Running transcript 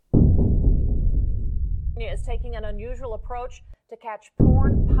Is taking an unusual approach to catch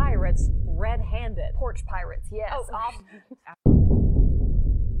porn pirates red-handed. Porch pirates, yes.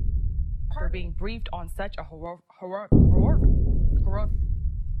 After being briefed on such a horror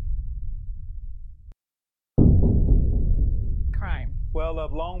crime. Well,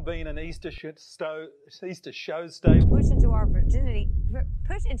 I've long been an Easter show stable. Push into our vicinity.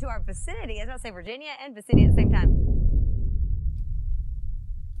 I was about to say Virginia and vicinity at the same time.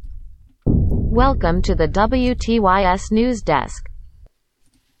 Welcome to the WTYS News Desk.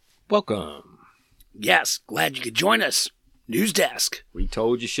 Welcome. Yes, glad you could join us. News Desk. We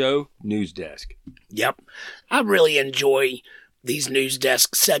told you so, News Desk. Yep. I really enjoy these News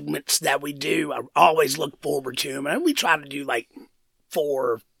Desk segments that we do. I always look forward to them. And we try to do like 4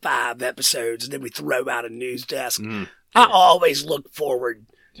 or 5 episodes, and then we throw out a News Desk. I always look forward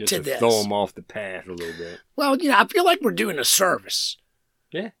Just to this. Throw them off the path a little bit. Well, I feel like we're doing a service.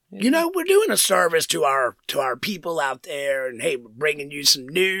 Yeah. We're doing a service to our people out there, and hey, we're bringing you some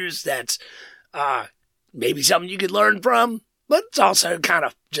news that's maybe something you could learn from, but it's also kind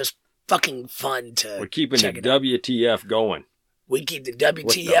of just fucking fun to We're keeping check the it out. WTF going. We keep the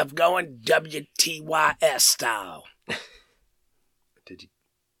WTF going, WTYS style. Did you?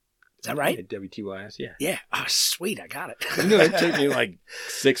 Is that right? Yeah, WTYS, yeah. Yeah. Oh, sweet. I got it. It took me like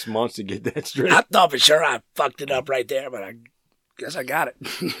 6 months to get that straight. I thought for sure I fucked it up right there, but I guess I got it.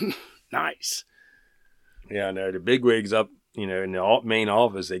 Nice. Yeah, I know. The bigwigs up, in the main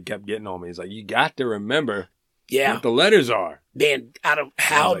office, they kept getting on me. It's like, you got to remember what the letters are. Man, out of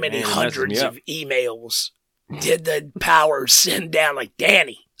how many hundreds of emails did the power send down? Like,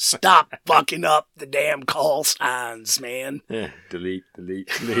 Danny, stop fucking up the damn call signs, man. Yeah, delete.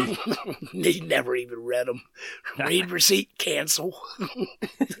 He never even read them. Read receipt, cancel.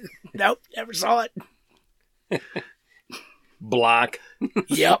 Nope, never saw it. Block.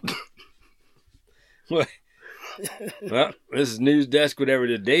 Yep. Well, this is News Desk, whatever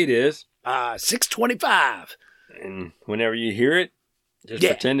the date is. 6:25. And whenever you hear it, just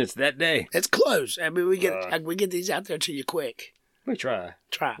pretend it's that day. It's close. I mean, we get these out there to you quick. We try.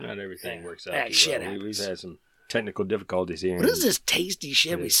 Not everything works out. That shit happens. We've had some technical difficulties here. What is this tasty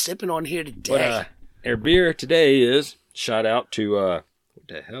shit we sipping on here today? But, our beer today is, shout out to, what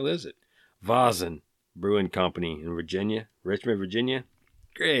the hell is it? Vazen Brewing Company in Virginia, Richmond, Virginia.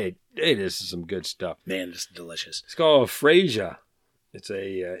 Great. Hey, this is some good stuff. Man, this is delicious. It's called Frasia. It's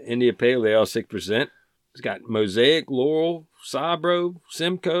a India Pale Ale, 6%. It's got Mosaic, Laurel, Sabro,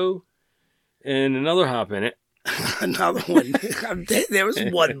 Simcoe, and another hop in it. Another one. There was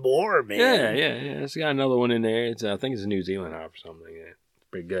one more, man. Yeah. It's got another one in there. I think it's a New Zealand hop or something like that. It's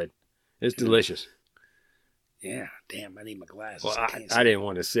pretty good. It's delicious. Yeah, damn, I need my glasses. Well, I didn't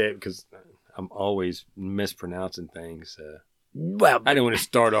want to say it because I'm always mispronouncing things. Well, I didn't want to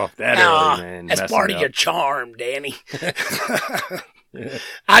start off that early, man. That's part of your charm, Danny.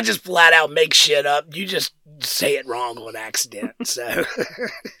 I just flat out make shit up. You just say it wrong on accident. So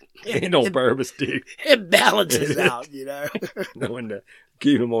and on purpose, dude. It balances out, Knowing to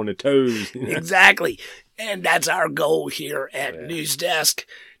keep them on the toes. Exactly. And that's our goal here at News Desk,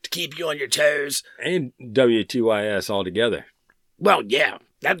 to keep you on your toes. And WTYS altogether. Well, yeah.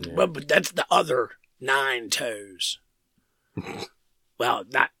 But that's the other 9 toes. Well,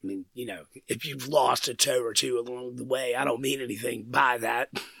 if you've lost a toe or two along the way, I don't mean anything by that.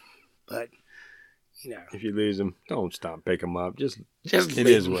 But, if you lose them, don't stop, pick them up. Just it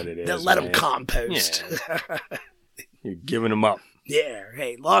is what it is. Let them compost. Yeah. You're giving them up. Yeah.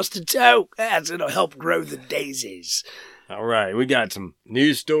 Hey, lost a toe. It'll help grow the daisies. All right. We got some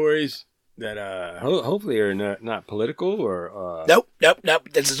news stories that hopefully are not political or... Nope.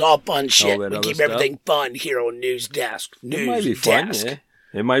 This is all fun shit. We keep stuff. everything fun here on News Desk. It might be fun, yeah.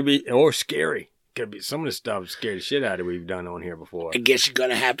 It might be, or scary. Could be some of the stuff scared the shit out of we've done on here before. I guess you're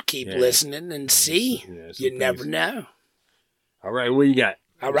going to have to keep listening and see. You never know. All right, what you got?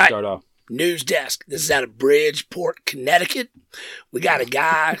 All right. Start off. News Desk. This is out of Bridgeport, Connecticut. We got a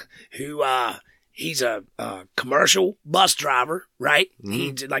guy who... he's a commercial bus driver, right? Mm-hmm.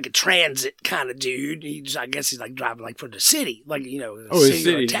 He's like a transit kind of dude. I guess he's like driving like for the city, like,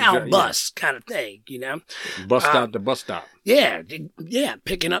 city or town bus kind of thing, Bus stop to bus stop. Yeah,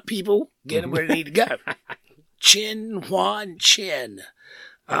 picking up people, getting them where they need to go. Chin Huan Chin.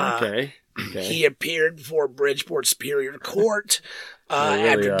 Okay. He appeared before Bridgeport Superior Court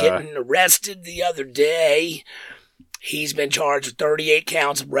after getting arrested the other day. He's been charged with 38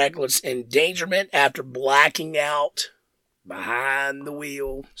 counts of reckless endangerment after blacking out behind the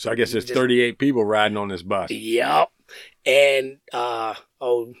wheel. So I guess there's 38 people riding on this bus. Yep. And,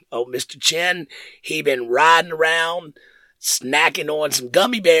 Mr. Chen, he been riding around, snacking on some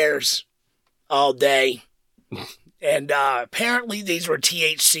gummy bears all day. And apparently these were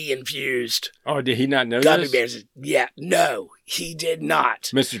THC infused Oh, did he not know gummy this? bears. Yeah, no, he did not.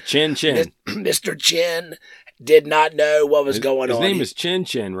 Mr. Chin Chin. Mr. Chin did not know what was going His on. name is Chin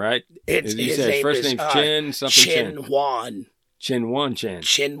Chin, right? It's, He his said name first is, name's Chin, something Chin Chin. Juan. Chin Wan Chin.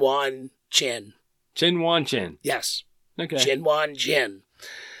 Chin Juan Chin. Chin Wan Chin. Yes. Okay. Chin Juan Chin.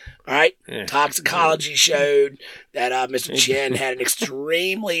 All right. Yeah. Toxicology showed that Mr. Chin had an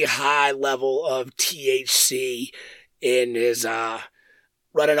extremely high level of THC in his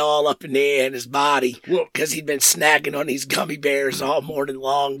running all up in the air in his body Well, because he'd been snacking on these gummy bears all morning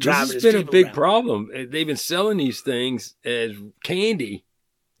long, driving this his has been a people big around. problem. They've been selling these things as candy.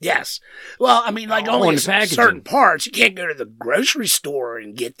 Yes. Well, I mean, like Oh, only on in the packaging. certain parts. You can't go to the grocery store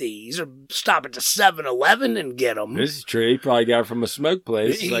and get these, or stop at the 7-Eleven and get them. This is true. He probably got it from a smoke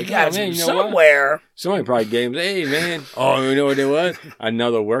place. You Like, got oh, man, them you know what? somewhere. Somebody probably gave him, hey, man. Oh, you know what it was?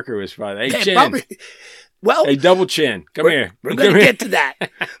 Another worker was probably, hey, They Chin. probably- well, Hey, double Chin. Come here. we're Come going to here. get to that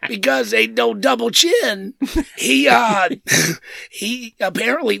because ain't no double chin. He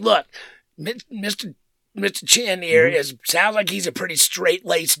apparently, look, Mr. Chin here sounds like he's a pretty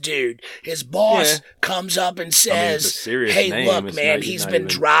straight-laced dude. His boss Yeah. comes up and it's a says, serious hey, name. look, It's man, not- he's not been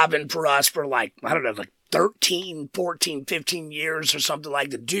even- driving for us for like, I don't know, like 13, 14, 15 years or something like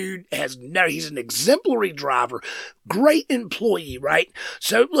the dude he's an exemplary driver, great employee, right?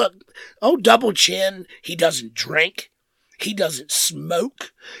 So look, double chin, he doesn't drink, he doesn't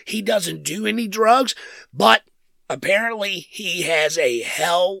smoke, he doesn't do any drugs, but apparently he has a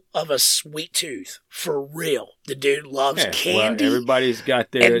hell of a sweet tooth, for real. The dude loves Yeah, candy, well, everybody's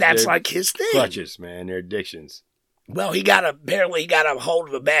got their, and that's their like his thing. crutches, man. Their addictions. Well, apparently he got a hold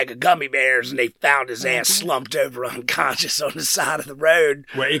of a bag of gummy bears and they found his ass slumped over unconscious on the side of the road.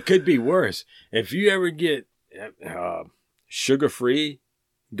 Well, it could be worse. If you ever get sugar-free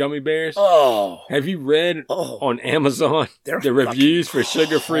gummy bears, Oh, have you read on Amazon They're the reviews for fucking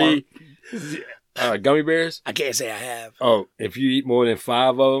sugar-free gummy bears? I can't say I have. Oh, if you eat more than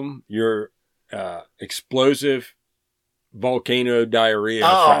 5 of them, you're explosive volcano diarrhea for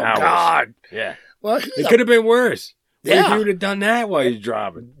Oh, hours. God. Yeah. Well, It could have been worse. What if Yeah. you would have done that while you're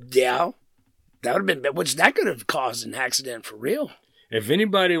driving? yeah. That would have been, which that could have caused an accident for real. If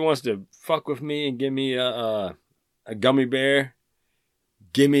anybody wants to fuck with me and give me a gummy bear,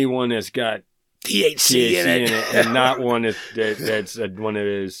 give me one that's got THC in it. and not one that's one of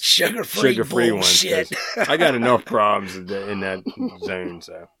his Sugar-free sugar-free ones. bullshit. 'cause I got enough problems in that zone,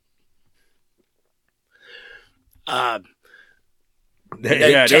 so.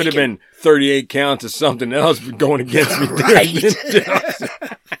 Yeah, there would have been 38 counts of something else going against me. Right.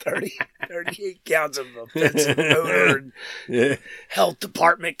 38 counts of offensive odor and Yeah. health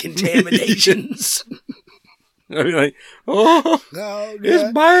department contaminations. I'd be like, oh, Oh,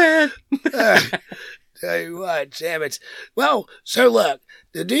 it's bad. Tell you what, damn it. Well, so look,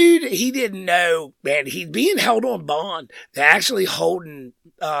 the dude, he didn't know, man, he's being held on bond. They're actually holding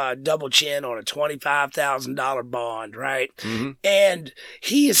Double Chin on a $25,000 bond, right? Mhm. And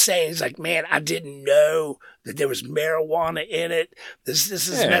he is saying, he's like, man, I didn't know that there was marijuana in it. This is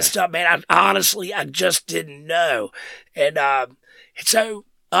Yeah. messed up, man. Honestly, I just didn't know. And so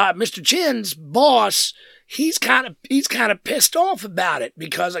Mr. Chin's boss, he's kind of pissed off about it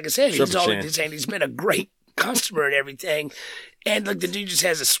because, like I said, he's Triple always Chin. saying he's been a great customer and everything. And like the dude just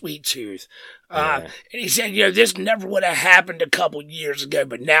has a sweet tooth. Yeah. And he said, this never would have happened a couple years ago,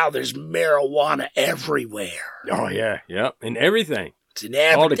 but now there's marijuana everywhere. Oh, yeah, yep. And everything. It's in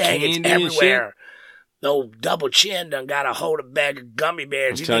All the everything. It's candy and everywhere. The old Double Chin done got a hold of a bag of gummy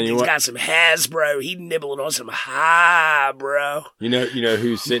bears. I'm You telling think you he's what. got some Hasbro. He nibbling on some high, bro. You know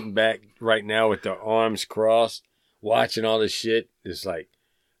who's sitting back right now with their arms crossed, watching all this shit? It's like,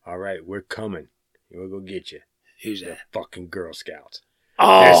 all right, we're coming. We'll go get you. Who's The that? fucking Girl Scouts.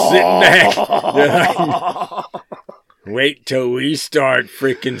 Oh. sitting back. They're Wait till we start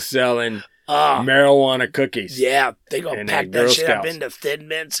freaking selling marijuana cookies. Yeah, they gonna And pack Girl that shit up Scouts. into Thin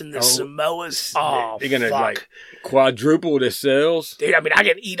Mints and the Oh. Samoas. Oh, They're gonna fuck. like quadruple the sales. Dude, I mean, I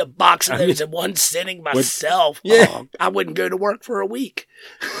can eat a box of I those mean- in one sitting myself. Yeah. Oh, I wouldn't go to work for a week.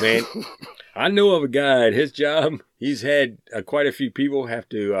 Man, I know of a guy at his job. He's had quite a few people have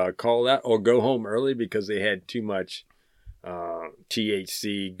to call out or go home early because they had too much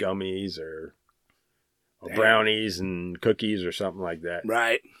THC gummies or brownies and cookies or something like that.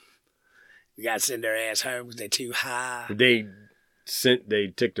 Right. You gotta send their ass home because they're too high. They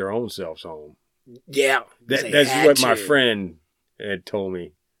took their own selves home. Yeah. they That's had what my to. friend had told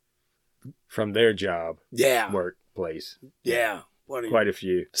me from their job Yeah. workplace. Yeah. What do you- Quite a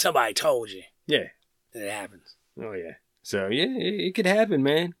few. Somebody told you Yeah. that it happens. Oh yeah. So yeah, it could happen,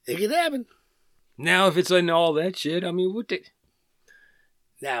 man. It could happen. Now, if it's in all that shit, I mean, what the...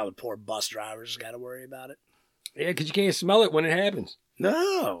 Now the poor bus drivers got to worry about it. Yeah, because you can't smell it when it happens.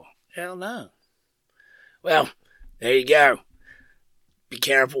 No. Hell no. Well, there you go. Be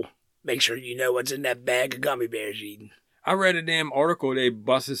careful. Make sure you know what's in that bag of gummy bears you're eating. I read a damn article. They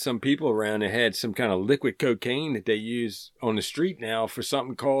busted some people around that had some kind of liquid cocaine that they use on the street now for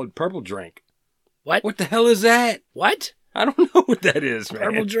something called purple drink. What? What the hell is that? What? I don't know what that is, man.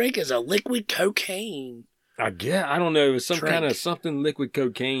 Purple drink is a liquid cocaine. I don't know. It was some Drink. kind of something liquid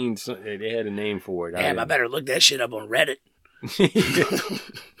cocaine. They had a name for it. Damn, I better look that shit up on Reddit.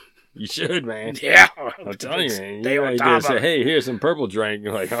 You should, man. Yeah. I'm telling you, man. Stay You on ain't top gonna of say, it. hey, here's some purple drink.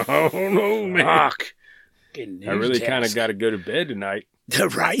 You're like, oh, no, man. Fuck. I really kind of got to go to bed tonight.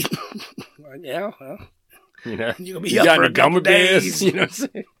 Right? Yeah, well, You know? you're going to be You up got for any a couple gummy bears? days. You know what I'm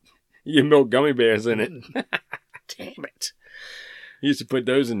saying? You milk gummy bears in it. Damn it. You used to put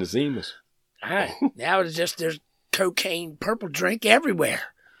those in the Zimas. All right. Now it's just there's cocaine purple drink everywhere.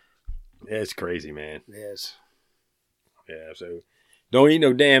 Yeah, it's crazy, man. Yes. Yeah, so don't eat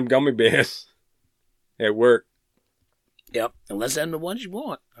no damn gummy bears at work. Yep. Unless they're the ones you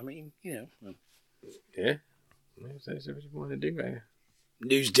want. I mean, you know. Yeah. That's what you want to do, man.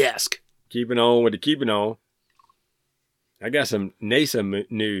 News desk. Keeping on with the keeping on. I got some NASA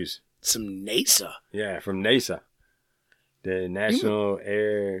news. Some NASA. Yeah, from NASA. The National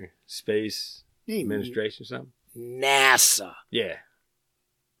Air Space Administration or something. NASA. Yeah.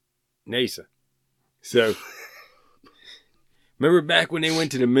 NASA. So, remember back when they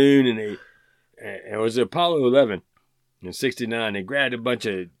went to the moon and it was Apollo 11 in 69. They grabbed a bunch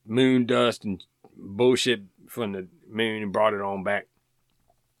of moon dust and bullshit from the moon and brought it on back.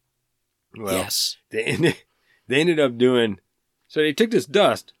 Well, Yes. they ended up doing, so they took this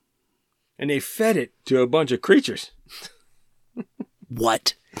dust and they fed it to a bunch of creatures.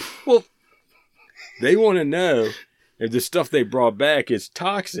 What? Well, they want to know if the stuff they brought back is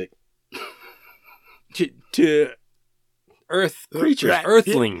toxic to Earth creatures, Right.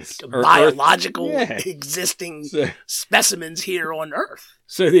 Earthlings. or Biological Yeah. existing So, specimens here on Earth.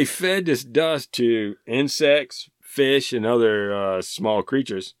 so they fed this dust to insects, fish, and other small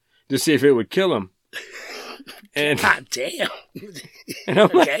creatures to see if it would kill them. And, God damn. and I'm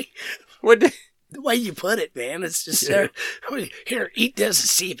like, Okay. what the... The way you put it, man, it's just Yeah. here, eat this and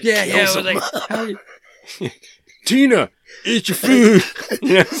see if it Yeah, kills I was them. like, how you- Tina, eat your food. You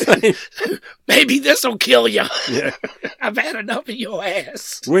know what I'm saying? Maybe this will kill you. Yeah. I've had enough of your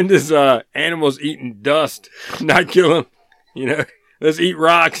ass. When does animals eating dust not kill them? You know, let's eat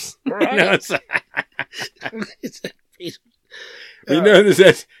rocks. Right. You know, it's, It's- you know,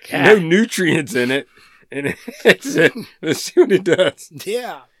 there's God. no nutrients in it. And let's see what it does.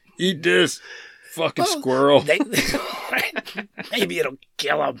 yeah. Eat this, fucking Well, squirrel. Maybe it'll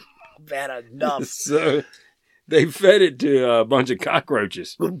kill them. Bad enough. So they fed it to a bunch of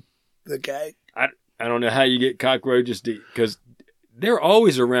cockroaches. Okay. I don't know how you get cockroaches to, because they're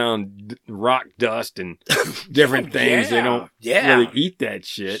always around rock dust and different things. They don't really eat that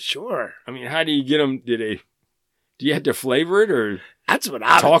shit. Sure. I mean, how do you get them? Do you have to flavor it or That's what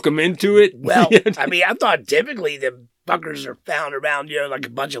I talk them into it? Well, I mean, I thought typically the buggers are found around, like a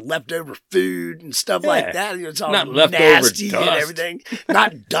bunch of leftover food and stuff like Yeah. that. It's all Not leftover nasty and dust. everything.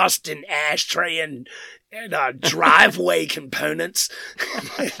 Not dust and ashtray and driveway components.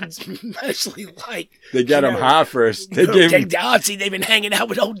 It's mostly like they got them high first. They They've gave them, they've been hanging out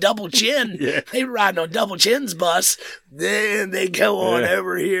with old Double Chin. Yeah. They were riding on Double Chin's bus. Then they go on Yeah.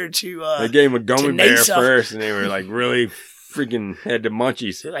 over here to they gave them a gummy bear NASA. first, and they were like really freaking had the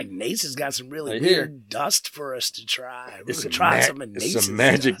munchies. They're like, NASA's got some really Like, weird dust for us to try. We're It's going to some try ma- some of it's NASA's some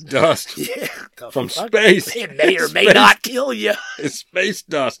magic dust. dust Yeah. the from fuck? space. It may or may Space. not kill you. It's space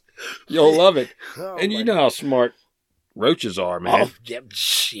dust. You'll love it. Oh, And you my- know how smart roaches are, man. Oh, yeah, I mean,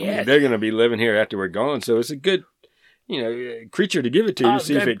 shit. they're going to be living here after we're gone, so it's a good, creature to give it to Oh, to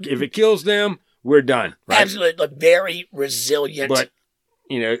see good. if it kills them, we're done, right? Absolutely very resilient. But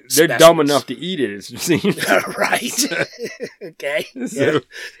they're dumb Specimens. enough to eat it. It seems. right. Okay. So,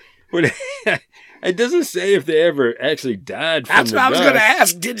 but it doesn't say if they ever actually died from That's the what I was dust. going to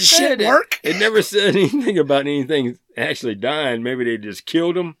ask. Did the shit It- work? It never said anything about anything actually dying. Maybe they just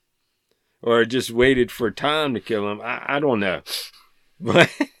killed them, or just waited for time to kill them. I don't know, but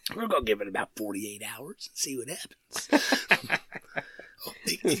We're going to give it about 48 hours and see what happens.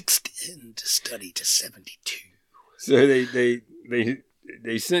 They extend to study to 72. so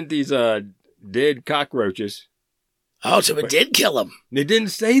they sent these dead cockroaches. Oh, so it did kill him. They didn't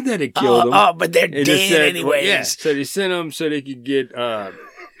say that it killed them. Oh, but they're They dead just said, anyways. yeah. So they sent them so they could get.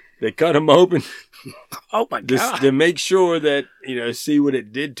 They cut them open Oh, my God. to make sure that see what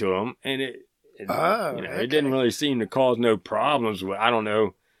it did to them, and Oh, you know, okay. it didn't really seem to cause no problems. I don't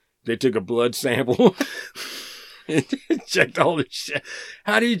know. They took a blood sample. Checked all the shit.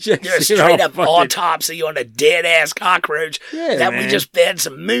 How do you check You're a shit straight off up fucking- autopsy on a dead ass cockroach Yeah, that we man. just fed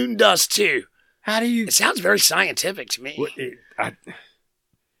some moon dust to. How do you? It sounds very scientific to me. What,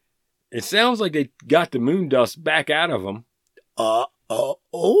 it sounds like they got the moon dust back out of them. Oh.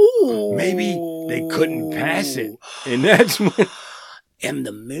 Maybe they couldn't pass it, and that's when. And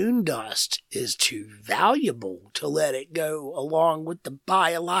the moon dust is too valuable to let it go along with the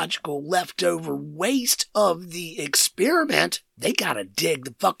biological leftover waste of the experiment. They gotta dig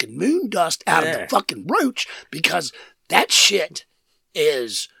the fucking moon dust out of the fucking roach because that shit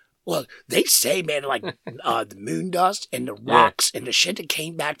is, well, they say, man, like the moon dust and the rocks and the shit that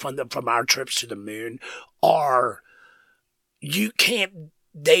came back from our trips to the moon are,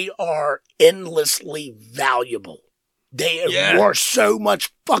 they are endlessly valuable. They are worth so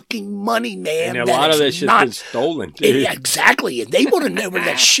much fucking money, man. And a lot of that shit's been stolen, too. Yeah, exactly. And they want to know where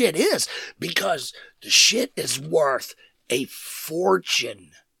that shit is because the shit is worth a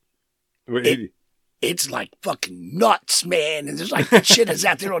fortune. It's like fucking nuts, man. And there's like shit is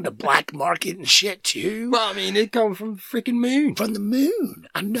out there on the black market and shit, too. Well, I mean, it come from the freaking moon. From the moon.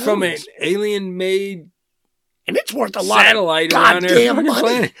 I know. From an alien-made and it's worth a lot satellite of around their goddamn fucking money.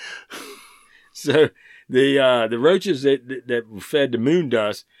 planet. So the roaches that fed the moon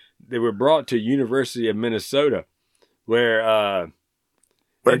dust, they were brought to University of Minnesota, where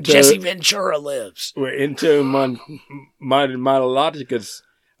Jesse Ventura lives. Where entomologicus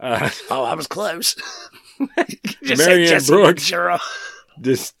oh, I was close. Just Marion said Jesse Brooks Ventura.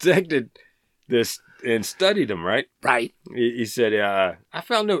 dissected this and studied them. Right. He said, "I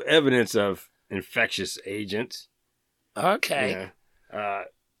found no evidence of infectious agents." Okay. I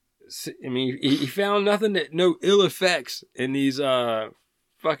mean, he found nothing no ill effects in these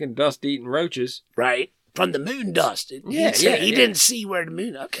fucking dust-eating roaches. Right. From the moon dust. He didn't see where the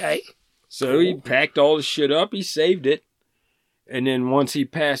moon. Okay. So he packed all the shit up. He saved it, and then once he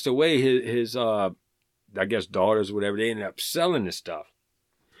passed away, his I guess daughters, or whatever, they ended up selling the stuff.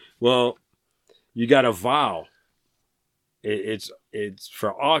 Well, you got a vial. It's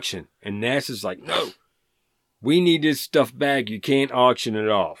for auction, and NASA's like, no, we need this stuff back. You can't auction it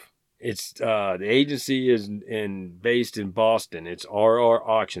off. It's the agency is based in Boston. It's RR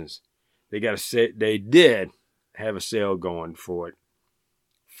Auctions. They did have a sale going for it.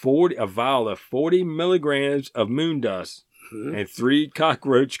 A vial of 40 milligrams of moon dust and 3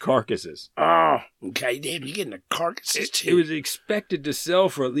 cockroach carcasses. Oh, okay. Damn, you're getting the carcasses too. It was expected to sell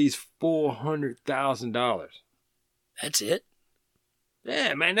for at least $400,000. That's it?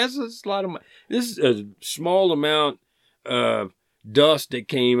 Yeah, man, that's a lot of money. This is a small amount of dust that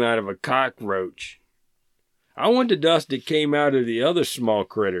came out of a cockroach. I want the dust that came out of the other small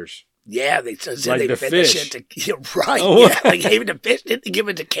critters. Yeah, they said like they the fed fish. the shit to, yeah, right. Oh. Yeah, they gave it to fish. Didn't they give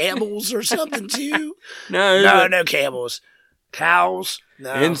it to camels or something too? No, camels. Cows.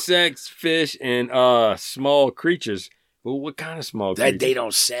 No. Insects, fish, and small creatures. Well, what kind of small creatures? That they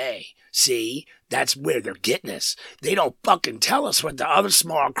don't say. See, that's where they're getting us. They don't fucking tell us what the other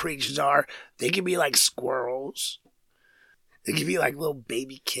small creatures are. They can be like squirrels. They can be like little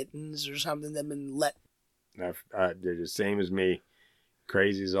baby kittens or something that have been let. They're the same as me.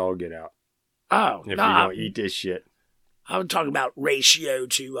 Crazy as all get out. Oh, if you're going to eat this shit. I'm talking about ratio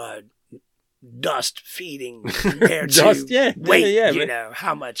to dust feeding compared Dust, to weight. yeah, you know,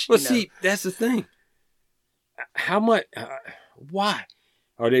 how much. Well, see, that's the thing. How much? Why?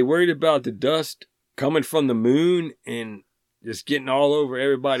 Are they worried about the dust coming from the moon and just getting all over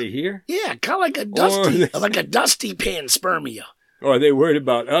everybody here? Yeah, kind of like a dusty panspermia. Or are they worried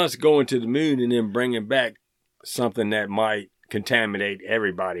about us going to the moon and then bringing back something that might contaminate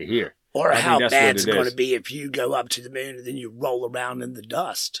everybody here? Or how bad it's going to be if you go up to the moon and then you roll around in the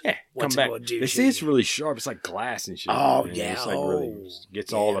dust. Yeah, what's come it back. going to do? They say it's really sharp. It's like glass and shit. Oh, man. yeah. It's like really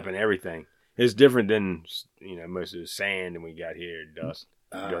gets all up in everything. It's different than, most of the sand and we got here, dust,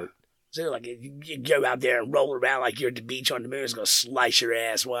 dirt. So like you go out there and roll around like you're at the beach on the moon, it's going to slice your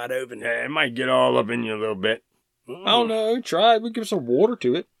ass wide open. Yeah, it might get all up in you a little bit. I don't know. Try it. We give some water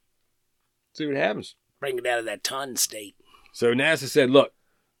to it. See what happens. Bring it out of that ton state. So NASA said, look,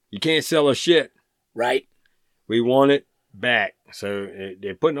 you can't sell us shit. Right. We want it back. So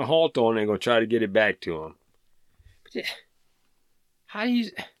they're putting a halt on it. They're going to try to get it back to them. But yeah, how do you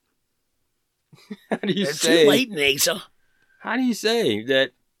it's say? Too late, NASA. How do you say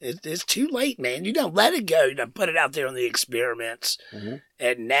that? It's too late, man. You don't let it go. You don't put it out there on the experiments. Mm-hmm.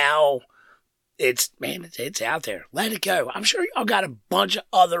 And now it's out there. Let it go. I'm sure y'all got a bunch of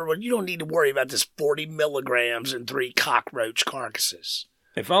other ones. You don't need to worry about this 40 milligrams and 3 cockroach carcasses.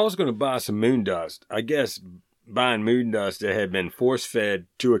 If I was going to buy some moon dust, I guess buying moon dust that had been force fed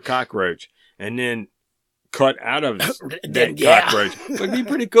to a cockroach and then cut out of that yeah. cockroach would be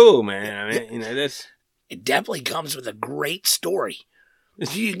pretty cool, man. I mean, that's. It definitely comes with a great story.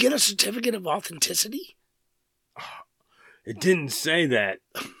 Do you get a certificate of authenticity? It didn't say that,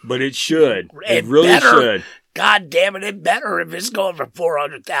 but it should. It It really better. should. God damn it, it better. If it's going for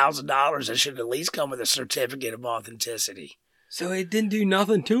 $400,000, it should at least come with a certificate of authenticity. So it didn't do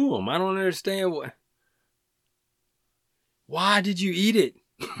nothing to him. I don't understand what. Why did you eat it?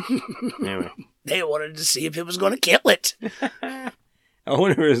 Anyway, They wanted to see if it was going to kill it. I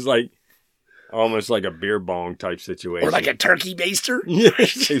wonder if it's like almost like a beer bong type situation. Or like a turkey baster.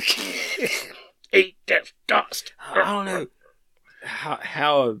 Yeah. Eat this dust. I don't know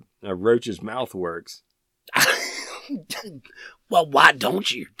how a roach's mouth works. Well, why don't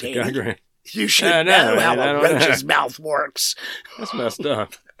you, Danny? You should I know know, how man, I a don't know. roach's mouth works. That's messed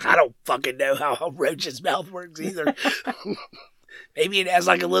up. I don't fucking know how a roach's mouth works either. Maybe it has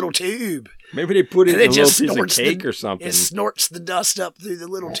like a little tube. Maybe they put it And in it a little just piece of snorts the- cake or something. It snorts the dust up through the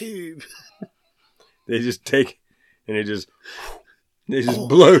little tube. They just take and they just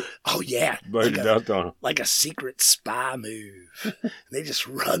blow Oh, yeah. the dust on them. Like a secret spy move. They just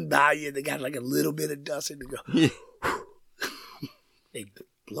run by you and they got like a little bit of dust and they go, Yeah. they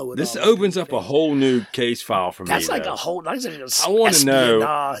blow it This all opens in up your a face. whole new case file for That's me. like though. a whole, that's like a I wanna know-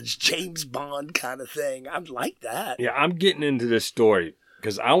 espionage, James Bond kind of thing. I'd like that. Yeah, I'm getting into this story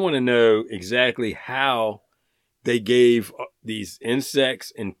because I want to know exactly how they gave these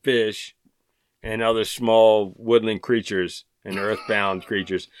insects and fish and other small woodland creatures and earthbound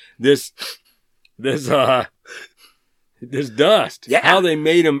creatures this dust. Yeah. How they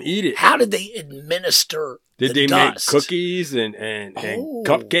made them eat it. How did they administer Did the they dust? make cookies and Oh,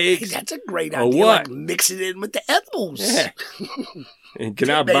 cupcakes? hey, that's a great Or idea. what? Like mix it in with the edibles. Yeah. And can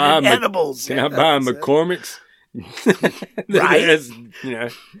I Made buy in edibles. Can I Yeah, buy that's it. McCormick's? Right? That's, you know,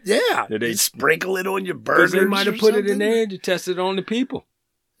 Yeah. Did they- You sprinkle it on your because burgers. they might have or put it in something. there to test it on the people.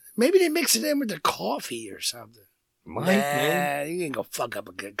 Maybe they mix it in with their coffee or something. Might, man. Nah, you ain't gonna fuck up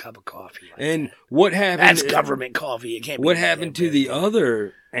a good cup of coffee. Like And that. what happened? That's government coffee. It can't be What made happened that to the bad.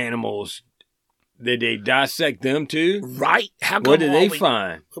 other animals? Did they dissect them too? Right? How come What did they only-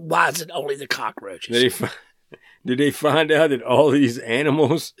 find? Why is it only the cockroaches? Did they find out that all these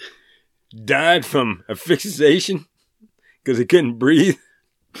animals died from asphyxiation because they couldn't breathe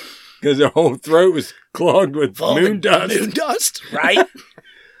because their whole throat was clogged with Full of moon dust? Moon dust, right?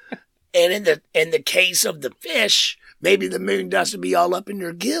 And in the case of the fish, maybe the moon dust would be all up in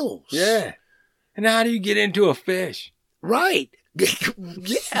their gills. Yeah. And how do you get into a fish? Right.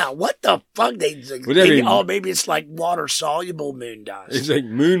 Yeah, what the fuck? Would that be- Maybe it's like water soluble moon dust. It's like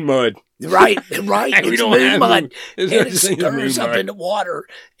moon mud. Right, right. Hey, we It's don't moon have mud. moon- there's And no it such thing as moon stirs up mud. in the water,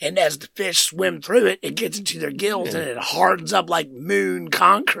 and as the fish swim through it, it gets into their gills and it hardens up like moon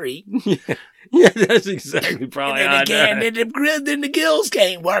concrete. Yeah, that's exactly probably And how then I again, died. then the gills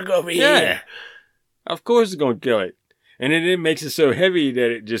can't work over Yeah. here. Of course it's going to kill it. And then it makes it so heavy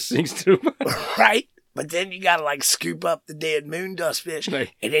that it just sinks to the bottom. Right? But then you gotta like scoop up the dead moon dust fish,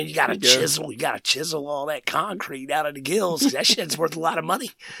 Like, and then you gotta there you go. chisel. You gotta chisel all that concrete out of the gills. 'Cause that shit's worth a lot of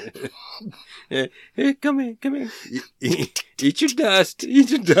money. Yeah. Hey, come here. Eat your dust. Eat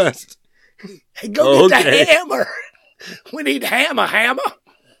your dust. Hey, go get Okay. the hammer. We need hammer.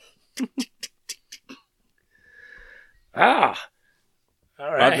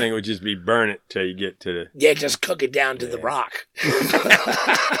 All right. I think it would just be burn it till you get to Yeah, just cook it down to the rock.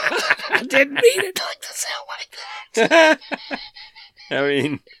 I didn't mean it like to sound like that. the. I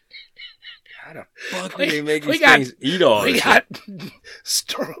mean, how the fuck do We- they make we these got- things eat all We this?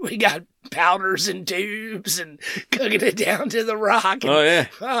 got powders and tubes and cooking it down to the rock. And, Oh, yeah.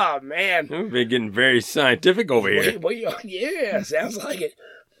 oh man. We've been getting very scientific over here. Yeah, sounds like it.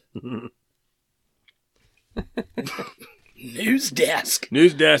 News desk.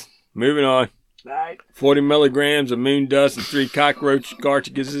 News desk. Moving on. All right. 40 milligrams of moon dust and 3 cockroach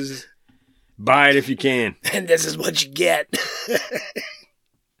carcasses. Buy it if you can. And this is what you get.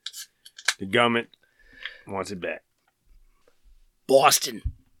 The government wants it back. Boston.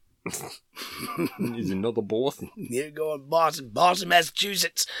 Is another Boston? You're going Boston,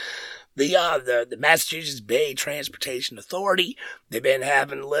 Massachusetts. The Massachusetts Bay Transportation Authority, they've been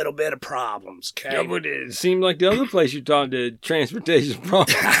having a little bit of problems, okay? Yeah, but it seemed like the other place you talked to transportation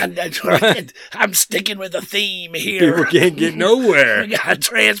problems. That's right. I'm sticking with a theme here. People can't get nowhere. We got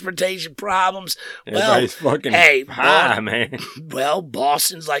transportation problems. Everybody's fucking hey, high, man. Well,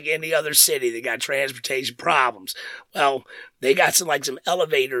 Boston's like any other city. They got transportation problems. Well, they got some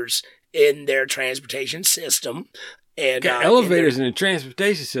elevators in their transportation system, And Got elevators in the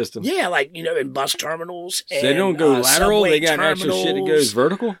transportation system. yeah, like, in bus terminals. So they don't go lateral. They got actual shit that goes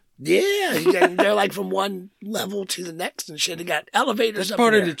vertical. Yeah, you can go like from one level to the next and shit. They got elevators. That's up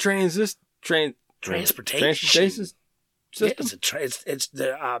part in of there. the transportation system. Yeah, it's the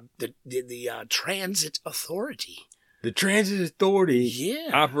transit authority The transit authority Yeah.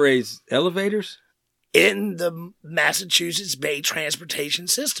 operates elevators. in the Massachusetts Bay Transportation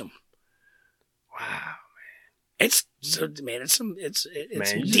System. Wow, It's some man, some you just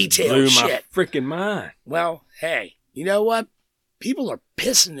detailed blew shit. my freaking mind. Well, hey, you know what? People are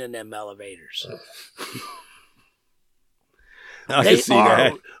pissing in them elevators. I They can see are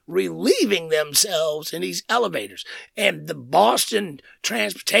that. relieving themselves in these elevators. And the Boston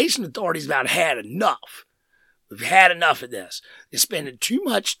Transportation Authority's about had enough. We've had enough of this. They're spending too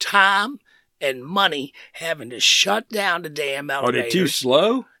much time and money having to shut down the damn Are elevators. they too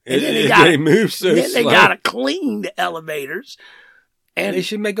slow? And then They move so then slow. they got to clean the elevators. And They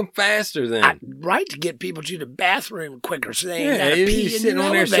should make them faster then. right, to get people to the bathroom quicker so they ain't Yeah, got to you're pee in sitting the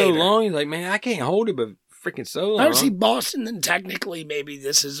on there elevator. so long. You're like, man, I can't hold it, but freaking so long. I see Boston, then technically maybe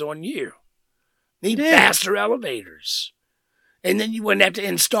this is on you. Need Yeah. faster elevators. And then you wouldn't have to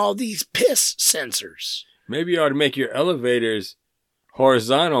install these piss sensors. Maybe you ought to make your elevators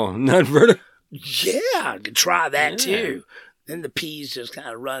horizontal, not vertical. Yeah, you could try that Yeah. too. Then the peas just kind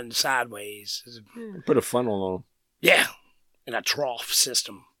of run sideways. Put a funnel on. Yeah, in a trough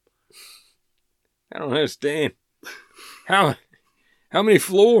system. I don't understand. How many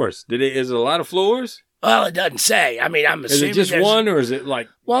floors? Is it a lot of floors? Well, it doesn't say. I mean, I'm Is assuming it just there's- one, or is it like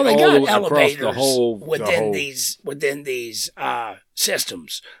Well, they all got across elevators the whole within these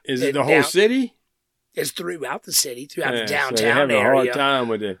systems. Is it and the whole down- city? It's throughout the city, throughout Yeah, the so they're downtown having a area. hard time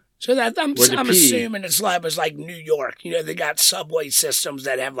with it. So that I'm With the P. assuming it's like New York. They got subway systems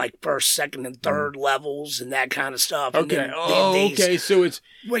that have like first, second, and third levels and that kind of stuff. And Okay. then Okay. So it's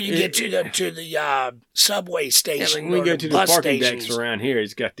where you get to the subway yeah, station. like when we or go to the bus parking stations. decks around here.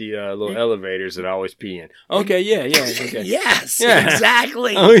 It's got the little elevators that I always pee in. Okay. Yeah. Okay. Yes, Yeah.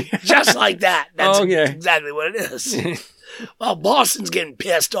 exactly. Oh, yeah. Just like that. That's Okay. exactly what it is. Well, Boston's getting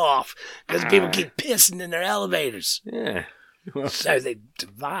pissed off because people keep pissing in their elevators. Yeah. Well, So they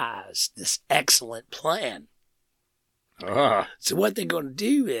devised this excellent plan. ah. So what they're going to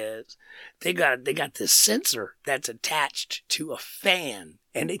do is they got this sensor that's attached to a fan,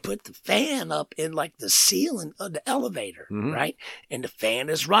 and they put the fan up in like the ceiling of the elevator, Mhm. right? And the fan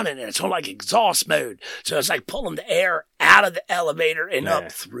is running, and it's on like exhaust mode, so it's like pulling the air out of the elevator and Yeah.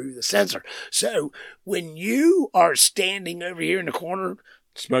 up through the sensor. So when you are standing over here in the corner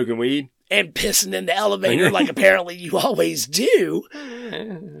Smoking weed. and pissing in the elevator, like apparently you always do,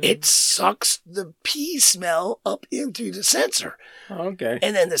 it sucks the pee smell up into the sensor. Okay.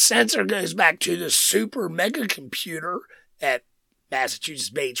 And then the sensor goes back to the super mega computer at Massachusetts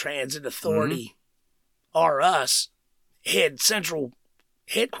Bay Transit Authority, RUS, central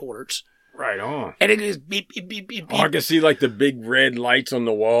headquarters. Right on. And it goes beep, beep, beep, beep, beep. Oh, I can see like the big red lights on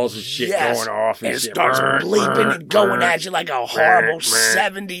the walls and shit Yes. going off and, And it shit. starts bleeping and going at you like a horrible brr.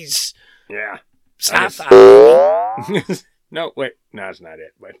 70s Yeah. sci-fi. No, wait. No, it's not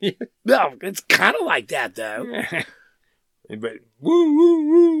it. But No, it's kind of like that, though. yeah. But woo woo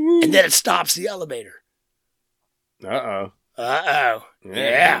woo woo. And then it stops the elevator. Uh-oh. Uh-oh.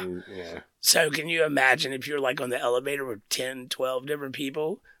 Yeah. Yeah. So can you imagine if you're like on the elevator with 10, 12 different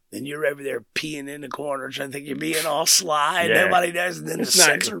people, then you're over there peeing in the corner trying to think you're being all sly and Yeah. nobody knows, and then It's the not-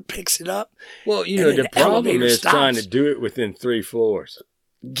 sensor picks it up. Well, you And know, then the the problem elevator is trying to stops. do it within 3 floors.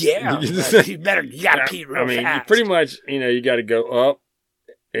 Yeah. You just- but you gotta pee real I mean, you fast. pretty much, you got to go up,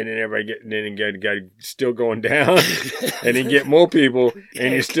 and then everybody got still going down, and then get more people,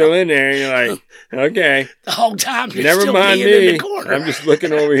 and you're still in there, and you're like, okay, the whole time you're never still mind peeing in me. the corner. I'm just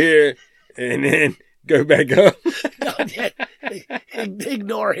looking over here, and then go back up.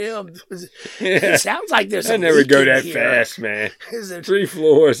 Ignore him. Yeah. It sounds like there's I a never leak go in that here. fast, man. Is it- 3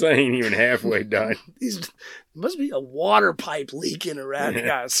 floors, I ain't even halfway done. There must be a water pipe leaking around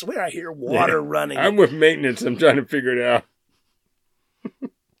here. I swear I hear water Yeah. running. I'm with maintenance. I'm trying to figure it out.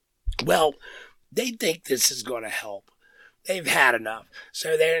 Well, they think this is going to help. They've had enough.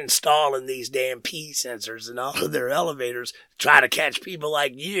 So they're installing these damn pee sensors in all of their elevators to try to catch people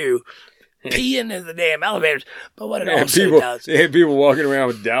like you peeing in the damn elevators. But what it They had also people, does, they had people walking around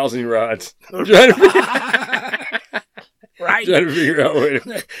with dowsing rods, trying to figure, right? trying to figure out where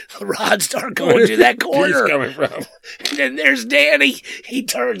The rods start going to that he's corner. coming from. And then there's Danny. He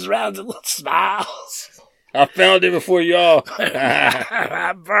turns around and smiles. I found it before y'all.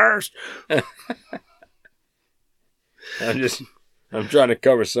 I'm first. I'm I'm trying to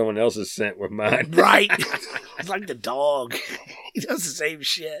cover someone else's scent with mine. Right. It's like the dog. He does the same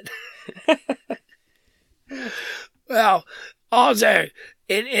shit. Well, also,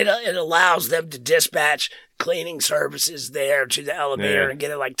 it allows them to dispatch cleaning services there to the elevator and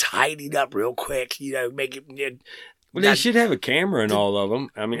get it like tidied up real quick. Make it. Well, they should have a camera in all of them.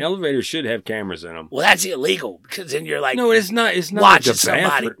 I mean, elevators should have cameras in them. Well, that's illegal because then you're like, No, it's not. It's not watching the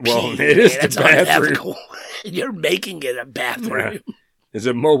somebody bathroom. Well, pee. it is That's the bathroom. unethical. You're making it a bathroom. It's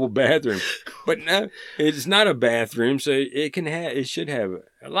a mobile bathroom, but no, it's not a bathroom. So it can have. It should have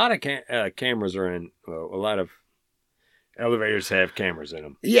a lot of cameras are in. Well, a lot of elevators have cameras in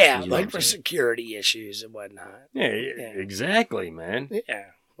them. Yeah, Is what like I'm for saying. security issues and whatnot. Yeah, exactly, man. Yeah.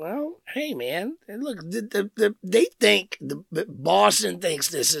 Well, hey, man. And look, they think Boston thinks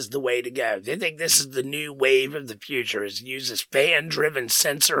this is the way to go. They think this is the new wave of the future. Is use this fan-driven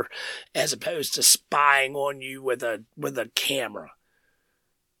sensor as opposed to spying on you with a camera.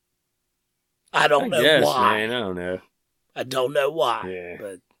 I don't know Yes, why. man. I don't know. I don't know why. Yeah.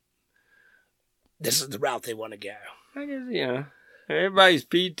 But this is the route they want to go. I guess everybody's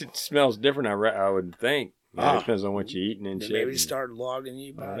pee smells different. I would think. It depends on what you're eating and They shit. maybe start logging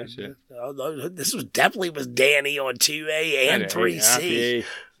you by. that shit. This was definitely with Danny on 2A and 3C.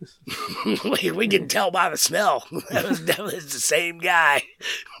 We can tell by the smell. That was definitely the same guy.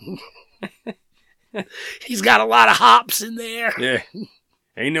 He's got a lot of hops in there. Yeah.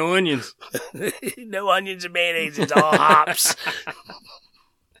 Ain't no onions. No onions and mayonnaise. It's all hops.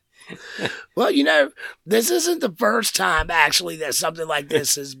 Well, this isn't the first time, actually, that something like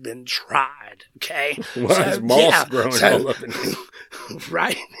this has been tried, okay? Why is moss growing all up in there?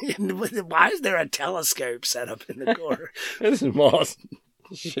 Right? Why is there a telescope set up in the corner? This is moss.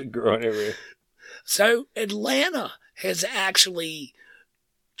 Shit growing everywhere. So Atlanta has actually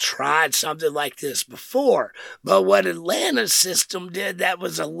tried something like this before, but what Atlanta's system did that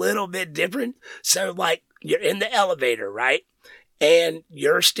was a little bit different. So, like, you're in the elevator, right? And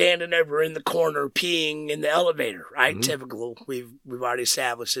you're standing over in the corner peeing in the elevator, right? Mm-hmm. Typical. We've already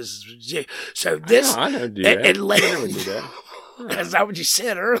established this. So this, I don't do that. Atlanta, I never do that. That's not what you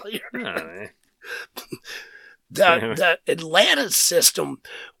said earlier. Oh, The Atlanta system,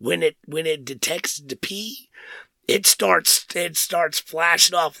 when it detects the pee, it starts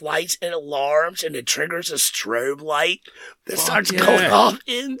flashing off lights and alarms, and it triggers a strobe light that starts going off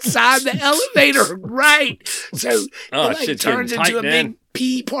inside the elevator. Right. So it turns into a big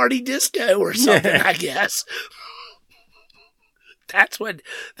pee party disco or something, I guess.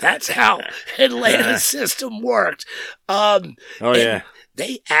 That's how Atlanta's system worked.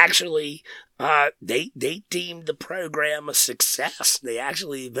 They actually they deemed the program a success. They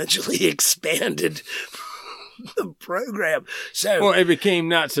actually eventually expanded the program. So it became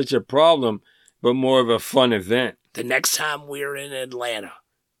not such a problem, but more of a fun event. The next time we're in Atlanta,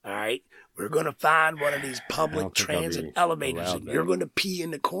 all right, we're going to find one of these public transit elevators, and you're going to pee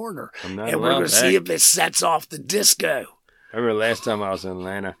in the corner, and we're going to see if it sets off the disco. I remember last time I was in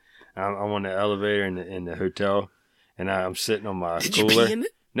Atlanta, I'm on the elevator in the hotel, and I'm sitting on my Did cooler. You pee in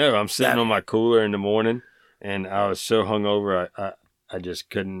it? No, I'm sitting on my cooler in the morning, and I was so hungover, I just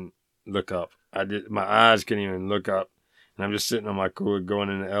couldn't look up. My eyes couldn't even look up, and I'm just sitting on my cooler going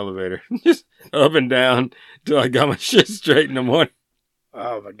in the elevator, just up and down till I got my shit straight in the morning.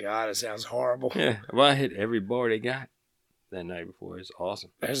 Oh my God, it sounds horrible. Yeah, well, I hit every bar they got that night before. It's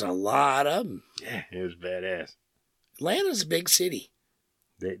awesome. There's a lot of them. Yeah, it was badass. Atlanta's a big city.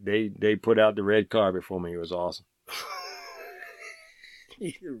 They put out the red carpet for me. It was awesome.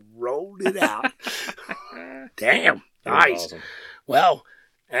 You rolled it out. Damn, nice. Awesome. Well,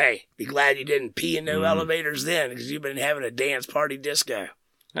 hey, be glad you didn't pee in no elevators then, because you've been having a dance party disco.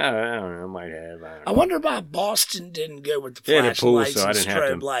 I don't know. I might have. I wonder why Boston didn't go with the They had a pool, flashlights so I and didn't have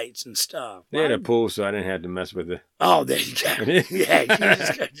strobe to- lights and stuff. They had a pool, so I didn't have to mess with it. Oh, there you go. Yeah, you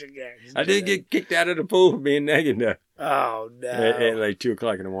just got your guys. I did get kicked out of the pool for being naked, though. Oh, no. At like 2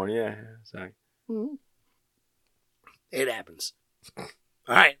 o'clock in the morning. Yeah, sorry. It happens. All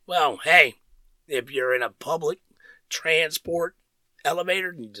right. Well, hey, if you're in a public transport elevator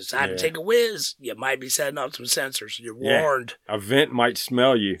and you decide to take a whiz, you might be setting up some sensors. You're warned. A vent might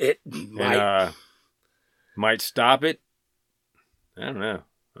smell you. It might. And, might stop it. I don't know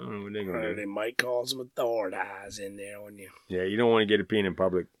what they're going to They do. might call some authorities in there on you. Yeah, you don't want to get a peeing in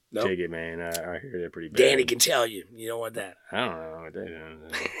public Nope. ticket, man. I hear they're pretty bad. Danny can tell you. You don't want that. I don't know what they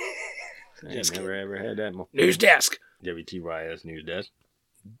do. I Just never ever had that before. News desk. WTYS News Desk.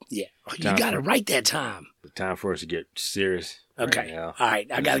 Yeah. Oh, you Time got it for- right that time. It's time for us to get serious. Okay. Right now. All right.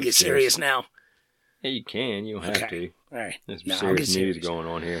 I got to get serious now. Yeah, you can. You don't have Okay. to. All right. There's some No, I'll get serious news serious. going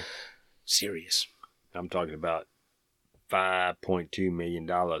on here. Serious. I'm talking about $5.2 million.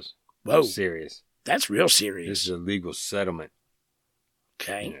 Whoa. Serious. That's real This serious. is a legal settlement.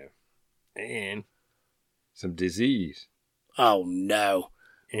 Okay. You know, and some disease. Oh, no.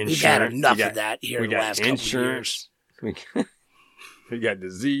 We've had enough of that here in the last couple of years. We got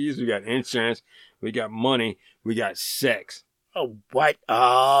disease. We got insurance. We got money. We got sex. Oh, what?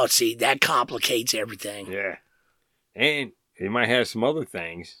 Oh, see, that complicates everything. Yeah. And he might have some other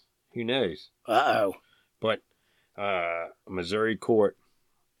things. Who knows? Uh-oh. But Missouri court,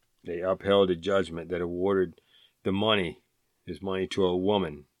 they upheld a judgment that awarded this money to a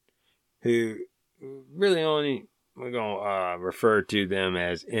woman who really only, we're going to refer to them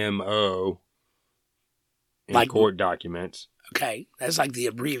as M.O. in Like- court documents. Okay. That's like the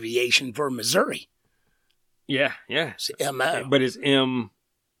abbreviation for Missouri. Yeah. It's M.O. But it's M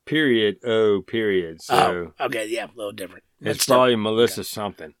period O period. So Oh, okay. Yeah, a little different. But it's still- probably Melissa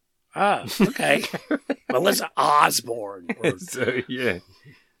something. Oh, okay. Melissa Osborne. Or- So, yeah.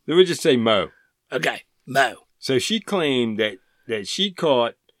 Let me just say Mo. okay. Mo. So she claimed that she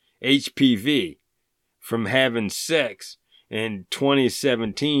caught HPV from having sex in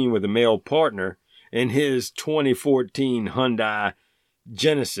 2017 with a male partner in his 2014 Hyundai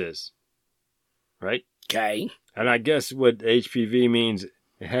Genesis. Right? Okay. And I guess what HPV means,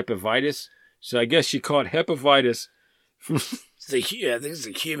 hepatitis. So I guess she caught hepatitis from I think it's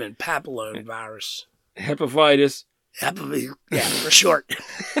the human papillomavirus. hepatitis. Yeah, for short.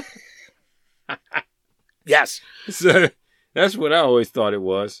 Yes. So that's what I always thought it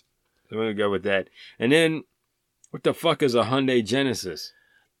was. So I'm going to go with that. And then, what the fuck is a Hyundai Genesis?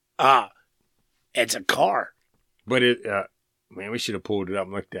 It's a car. But man, we should have pulled it up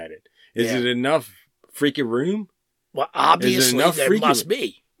and looked at it. Is Yeah. it enough freaking room? Well, obviously enough there freaking- must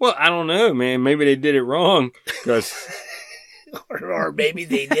be. Well, I don't know, man. Maybe they did it wrong. Because Or maybe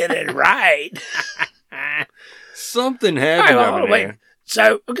they did it right. something All happened right, over wait. there.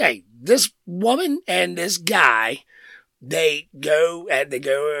 So, okay, this woman and this guy, they go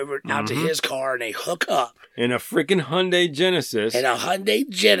over out to Mhm. his car and they hook up In a freaking Hyundai Genesis. in a Hyundai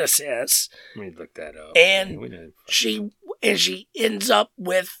Genesis. Let me look that up. And man. We done- She ends up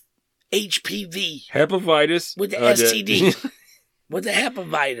with HPV, hepatitis. with the STD, with the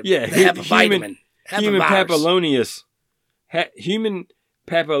hepavitamin. Yeah, the hepavitamin. Human Hepavirus. papillonius. Human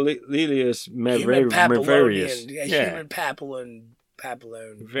papillonius Human various. papillonian. Yeah. Human papillon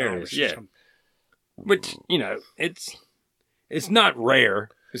Various, virus. or yeah. something. Which, it's not rare.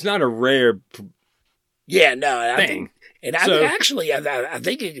 It's not a rare Yeah, no, I thing. think, and So- I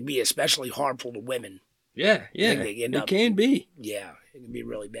think it can be especially harmful to women. Yeah, yeah. think they end It up- can be. Yeah, it can be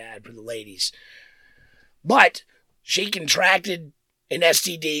really bad for the ladies. But she contracted an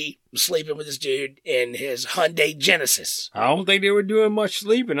STD sleeping with this dude in his Hyundai Genesis. I don't think they were doing much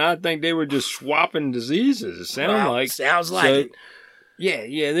sleeping. I think they were just swapping diseases. It sounds Well, like. sounds like So, it.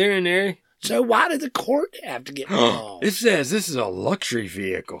 Yeah, they're in there. So why did the court have to get involved? It says this is a luxury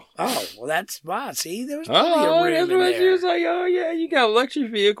vehicle. Oh, well, that's why. See, there was plenty of Oh, room that's in what she there. was like. Oh, yeah, you got a luxury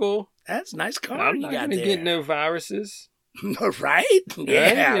vehicle. That's a nice car I'm you not got going to there. get no viruses. Right?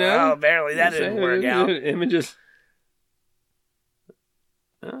 Yeah. you know? Well, apparently that didn't work out. Images.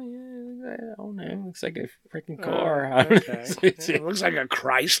 Oh, yeah. I don't know. Looks like a freaking car. I don't Okay. know. It looks like a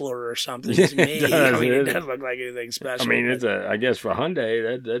Chrysler or something Yeah, to me. it does. I mean, it It- doesn't look like anything special. I mean, but- it's I guess for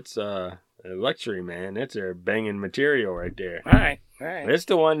Hyundai, that's a luxury, man. That's their banging material right there. all right. It's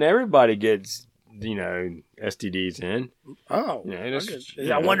the one everybody gets, STDs in. Oh, Yeah, that's- okay. you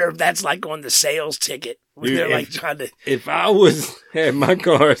know. I wonder if that's like on the sales ticket. When Dude, they're like if- trying to If I had my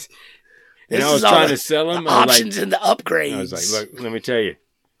cars and This I was is all trying the- to sell them, the I was options and the upgrades. like, look, let me tell you,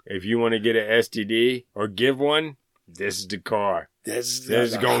 if you want to get an STD or give one, this is the car. this this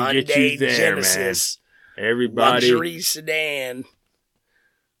is the gonna get Hyundai you there, man. Genesis Everybody, luxury sedan.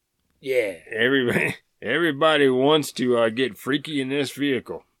 Yeah. everybody wants to get freaky in this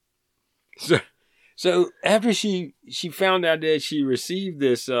vehicle. So after she found out that she received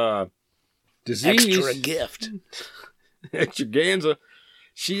this disease, Extra gift. extravaganza,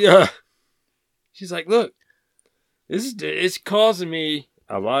 she's like, look, it's causing me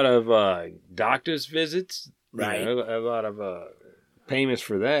a lot of doctor's visits, Right. a lot of payments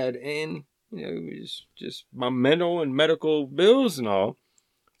for that, and it's just my mental and medical bills and all.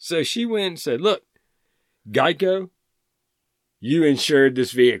 So she went and said, look, Geico, you insured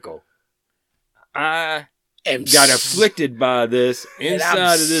this vehicle. I And got afflicted by this and inside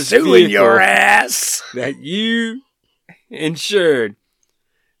I'm of this suing vehicle your ass. that you insured.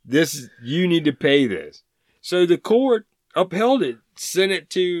 This, you need to pay this. So the court upheld it, said,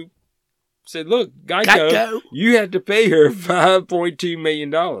 look, Geico, Geico. you have to pay her $5.2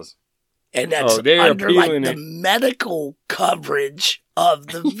 million. And that's they're under like appealing the it. medical coverage of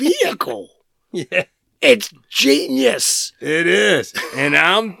the vehicle. Yeah, It's genius. it is. And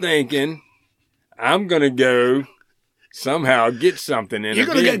I'm thinking I'm going to go somehow get something in You're a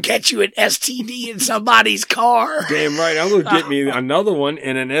going to go vehicle. catch you an STD in somebody's car. Damn right. I'm going to get me another one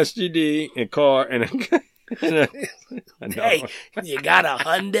in an STD, a car, and another Hey, one. you got a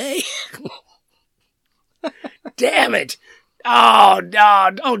Hyundai? Damn it. Oh,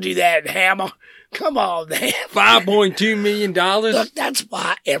 no, don't do that, Hammer. Come on, man. $5.2 million? Look, that's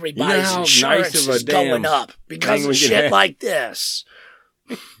why everybody's how insurance nice of a is going damn up. Because thing of we could shit have. like this.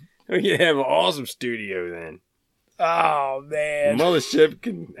 We could have an awesome studio then. Oh, man. Mothership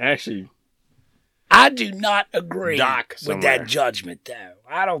can actually. I do not agree Dock with somewhere. that judgment, though.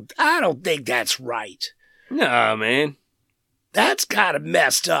 I don't think that's right. Nah, man. That's kind of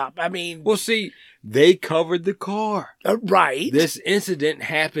messed up. I mean, Well, see, they covered the car. right. This incident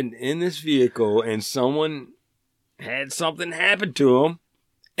happened in this vehicle, and someone had something happen to them.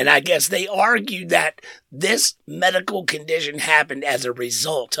 And I guess they argued that this medical condition happened as a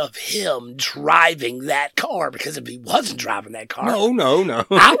result of him driving that car. Because if he wasn't driving that car, No.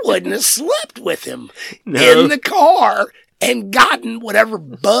 I wouldn't have slept with him No. in the car and gotten whatever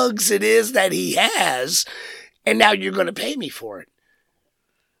bugs it is that he has. And now you're going to pay me for it.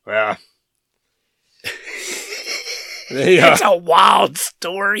 Well, they, It's a wild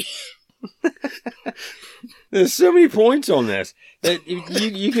story. there's so many points on this that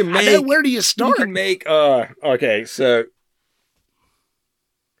you can I know, make. where do you You start? can make. Okay, so.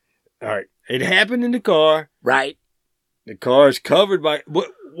 All right. It happened in the car. Right. The car is covered by.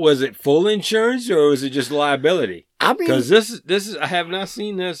 What was it? Full insurance or was it just liability? I mean, Because this is. I have not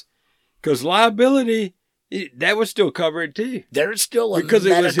seen this. Because liability, that would still cover it too. there's still a Because it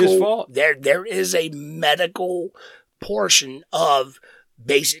was medical, his fault. There is a medical portion of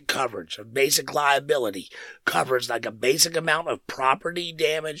basic coverage, of basic liability. Covers like a basic amount of property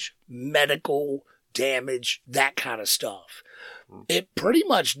damage, medical damage, that kind of stuff. It pretty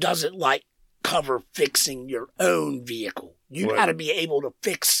much doesn't like cover fixing your own vehicle. You What? got to be able to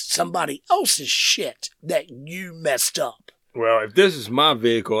fix somebody else's shit that you messed up. Well, if this is my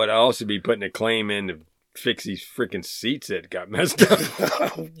vehicle, I'd also be putting a claim in to fix these freaking seats that got messed up.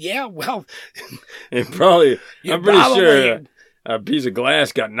 Yeah, well, And probably, You I'm pretty probably- sure a piece of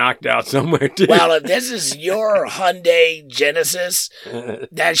glass got knocked out somewhere too. well, if this is your Hyundai Genesis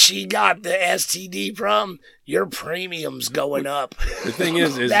that she got the STD from, your premium's going up. The thing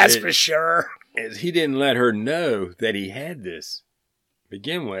is That's for sure. is he didn't let her know that he had this to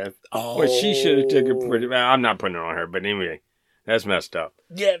begin with. Oh, But she should have took it pretty. Well, I'm not putting it on her, but anyway, that's messed up.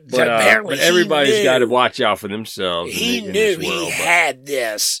 Yeah, But, apparently but everybody's he got to knew. watch out for themselves. He in knew this he world, but- had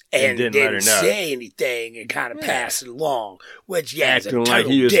this and didn't didn't, let her know. say anything and kind of Yeah. pass it along, which, yeah, is a Acting total like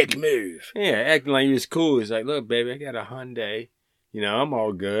he was- dick move. Yeah, acting like he was cool. He's like, look, baby, I got a Hyundai. You know, I'm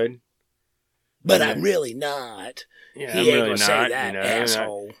all good. But Yeah. I'm really not. Yeah, He I'm ain't really gonna say not. that, you know,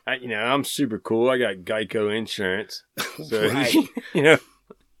 asshole. I'm super cool. I got Geico insurance. So, Right. you know,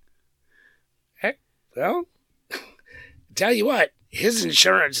 Well, tell you what, his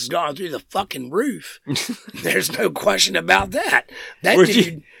insurance has gone through the fucking roof. There's no question about that. That Would dude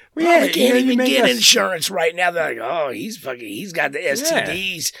you- probably Yeah, you can't know, you even make get us- insurance right now. They're like, oh, he's got the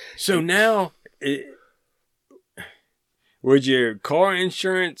STDs. so now, would your car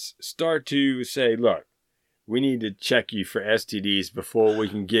insurance start to say, look, we need to check you for STDs before we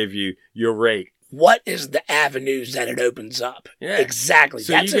can give you your rate? What is the avenues that it opens up? Yeah. Exactly.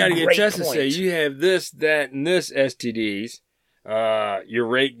 So That's you got to a get great tested. point. Say you have this, that, and this STDs. Your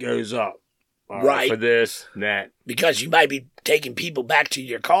rate goes up. Right. For this, that. Because you might be taking people back to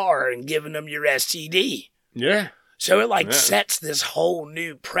your car and giving them your STD. Yeah. So it like Yeah. sets this whole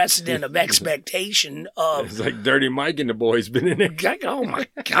new precedent of expectation of It's like Dirty Mike and the boys been in there. like, oh my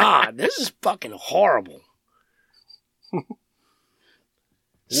God, this is fucking horrible.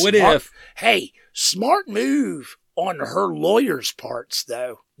 What Smart- if? Hey, smart move on her lawyer's parts,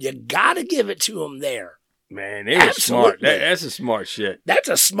 though. You gotta give it to them there. Man, they were smart. Absolutely. That's a smart shit. That's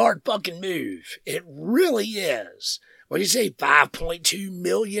a smart fucking move. It really is. What do you say, $5.2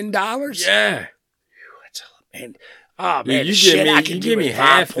 million? Yeah. And, oh, Dude, man, you the give shit me- I can you do give me with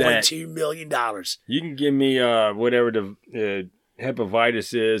half that. $5.2 million. You can give me whatever the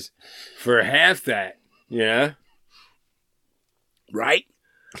hepatitis is for half that. Yeah. Right?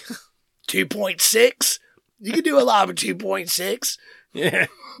 2.6? You can do a lot with 2.6. Yeah.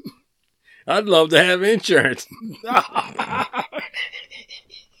 I'd love to have insurance.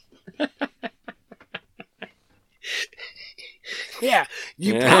 Yeah,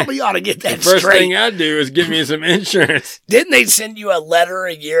 you probably ought to get that The first straight. thing I do is give me some insurance. Didn't they send you a letter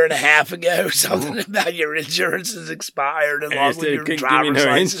a year and a half ago? Something about your insurance is expired And along instead with it your couldn't give me driver's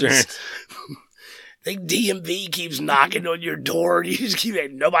no license. insurance. I think DMV keeps knocking on your door. And you just keep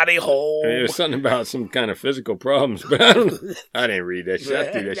saying, nobody home. It was something about some kind of physical problems, but I didn't read that shit.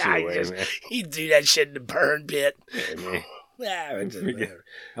 I threw that shit away, man. He threw that shit in the burn pit. Yeah, man. Yeah, it doesn't matter.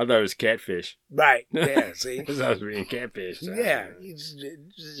 I thought it was catfish. Right. Yeah, see? Because I was reading catfish. So Yeah, he's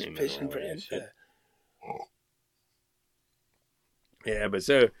just Ain't fishing nothing for wrong with that info. Yeah, but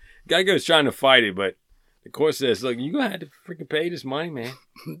so Geico's trying to fight it, but the court says, look, you're going to have to freaking pay this money, man.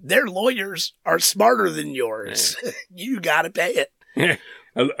 Their lawyers are smarter than yours. You got to pay it.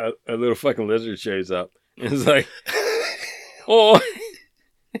 a little fucking lizard shows up. And it's like, oh,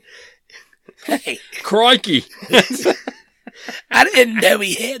 Hey, crikey. I didn't know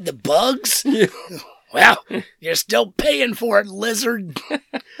he had the bugs. Yeah. Well, you're still paying for it, lizard.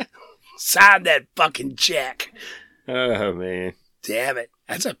 Sign that fucking check. Oh, man. Damn it.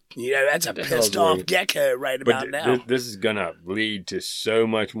 That's a pissed hell's off weird. gecko right about But now. this is going to lead to so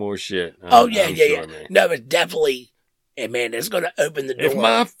much more shit. Oh, yeah, I'm yeah, sure, yeah. man. No, but definitely, and man, it's going to open the door. If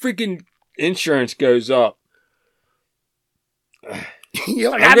my freaking insurance goes up,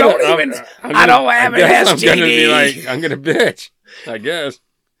 You're like, I'm I gonna- don't even, I'm I gonna- don't have I an guess I'm STD. gonna be like, I'm gonna bitch. I guess.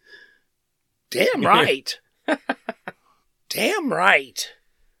 Damn right. Damn right.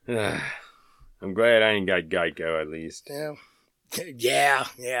 I'm glad I ain't got Geico at least. Yeah,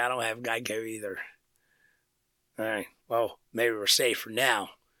 I don't have Geico either. All right. Well, maybe we're safe for now.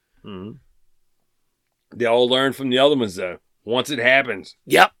 Mm-hmm. They all learn from the other ones though. Once it happens,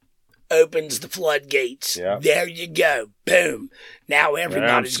 Yep. Opens the floodgates. Yep. There you go. Boom. Now and I'm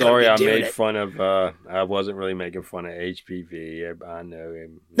everybody's sorry I going to be doing made it. fun of. I wasn't really making fun of HPV. I know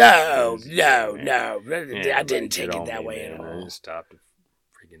him. No. Yeah, I didn't take get it on that me, way man. at I all. just stopped the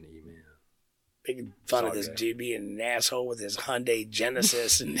freaking email. Making fun of all this good. dude being an asshole with his Hyundai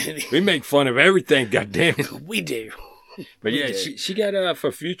Genesis. And We make fun of everything. Goddamn it. we do. But yeah, did. she got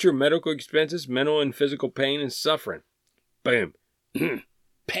for future medical expenses, mental and physical pain and suffering. Boom.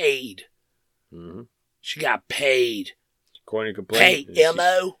 Paid. Mm-hmm. She got paid. According to Hey, complaint.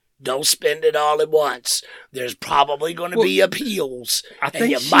 M.O., don't spend it all at once. There's probably going to be appeals, I and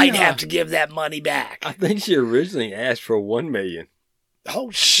think you she, might have to give that money back. I think she originally asked for $1 million.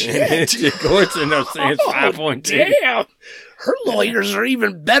 Oh, shit. The courts ended up saying it's 5.2. Damn. Her lawyers are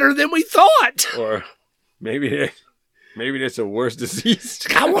even better than we thought. Or maybe that's a worse disease.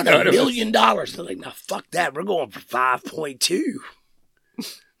 I want None $1 of us- million. They're like, no, fuck that. We're going for 5.2.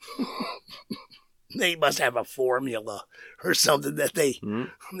 They must have a formula or something that they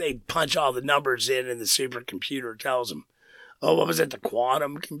punch all the numbers in and the supercomputer tells them. Oh, what was it? The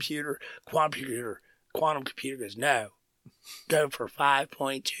quantum computer? Quantum computer goes, no. Go for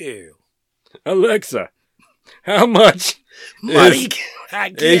 5.2. Alexa, how much Money is I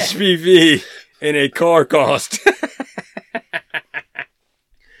get. HPV in a car cost?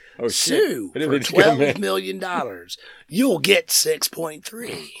 Oh, shit. Sue What if for it's coming? $12 million. You'll get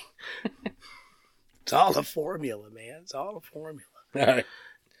 6.3. It's all a formula, man. It's all a formula. All right.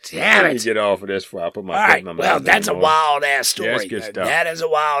 Damn Let me it. get off of this before I put my All foot right. in my mouth. Well, that's a anymore. wild ass Yeah, story. that's good stuff. That is a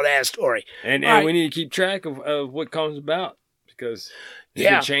wild ass story. And All right. we need to keep track of what comes about because you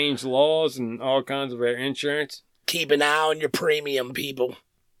Yeah. can change laws and all kinds of our insurance. Keep an eye on your premium, people.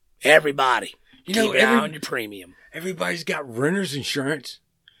 Everybody. You know, keep an eye on your premium. Everybody's got renter's insurance.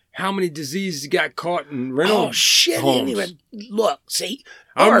 How many diseases got caught in rental Oh shit! I homes? didn't even look. See,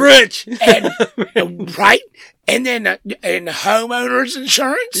 I'm Or- rich. and right, and then and homeowners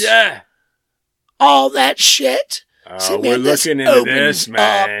insurance. Yeah. all that shit. Oh, See, we're man, this looking into this, opens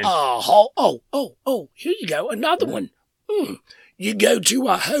man. up a whole, here you go, another one. You go to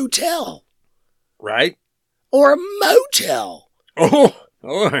a hotel Right? or a motel, Oh,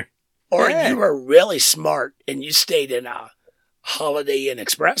 or Yeah. you were really smart and you stayed in a Holiday Inn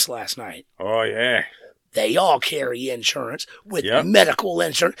Express last night. oh yeah. They all carry insurance with Yep. medical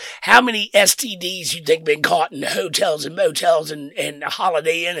insurance. How many STDs you think been caught in hotels and motels and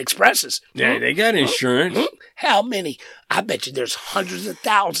Holiday Inn Expresses? Yeah, they got insurance. How many? I bet you there's hundreds of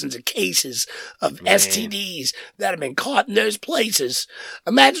thousands of cases of Man. STDs that have been caught in those places.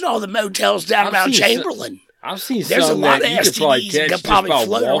 Imagine all the motels down I've around seen Chamberlain. I've seen There's a some lot that of you could probably STDs catch that just could probably by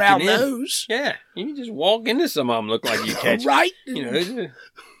float walking around in. those. Yeah, you can just walk into some of them, look like you catch. Right? You know.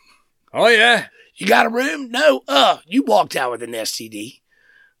 Oh yeah. You got a room? No. You walked out with an STD.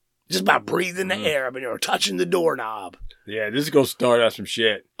 Just by breathing the air. I mean, or touching the doorknob. Yeah, this is gonna start out some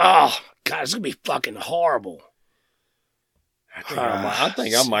shit. Oh, God, it's going to be fucking horrible. I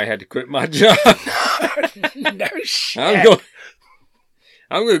think I might have to quit my job. No shit. I'm going.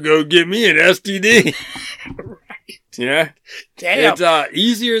 I'm gonna go get me an STD. You know, Damn. it's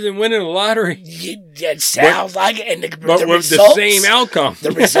easier than winning the lottery, It sounds like it. And but the with results, the same outcome.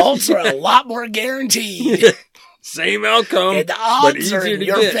 The results are a lot more guaranteed. Same outcome, And the but odds are easier in to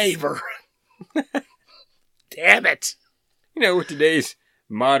your get. favor. Damn it. You know, with today's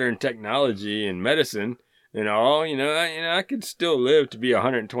modern technology and medicine and all, I could still live to be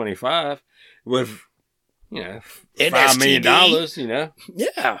 125 with, An $5 million, STD.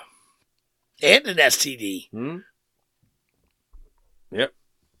 Yeah. And an STD. Yep.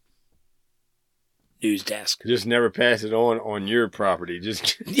 News desk. Just never pass it on your property.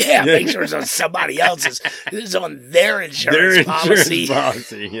 Just Yeah, make sure it's on somebody else's. This is on their insurance their insurance policy.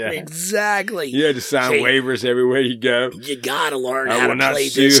 policy. Yeah. Exactly. You had to sign See, waivers everywhere you go. You gotta learn I how will to not play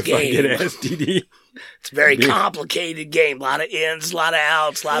sue this if I get an game. STD. It's a very Yeah. complicated game. A lot of ins, a lot of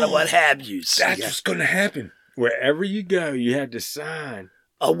outs, a lot of what have yous. That's Yeah. what's going to happen. Wherever you go, you have to sign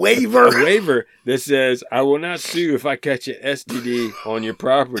A waiver. a waiver that says, I will not sue if I catch an STD on your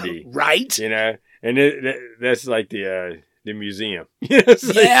property. Right? And that's like the museum. It's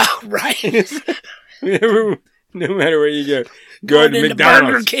like, Yeah, right. no matter where you go. Go Going to into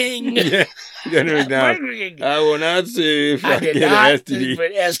McDonald's. Burger King. Yeah, go to McDonald's. Burger King. I will not sue if I, I did get not an STD.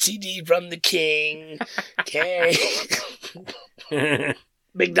 put STD from the king. Okay.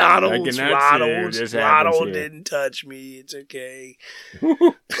 McDonald's, I cannot Ronald. sue. This happens Ronald here. didn't touch me. It's okay.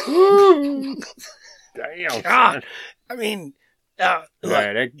 Damn. God. I mean, look,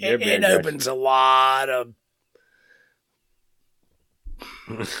 Right, they're it bad opens a lot of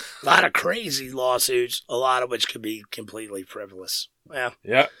crazy lawsuits, a lot of which could be completely frivolous. Well,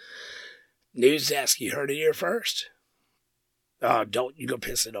 Yep. news desk, you heard it here first. Oh, don't you go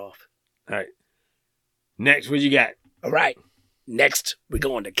piss it off. All right. Next, what you got? All right. Next, we're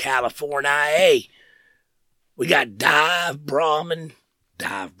going to California. Hey, we got Dive Brahmin.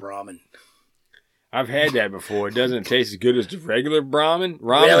 Dive Brahmin. I've had that before. It doesn't taste as good as the regular ramen.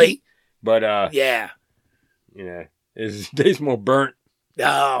 Really? But, Yeah. it tastes more burnt.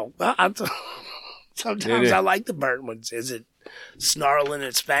 Oh, well, sometimes Yeah. I like the burnt ones. Is it snarling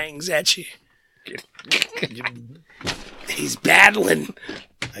its fangs at you? He's battling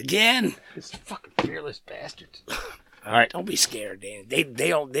again. It's fucking fearless bastards. All right. Don't be scared, Dan.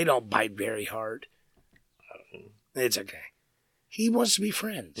 They don't bite very hard. It's okay. He wants to be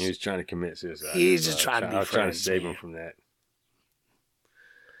friends. He was trying to commit suicide. He's just trying to be I was trying to friends, save man. him from that.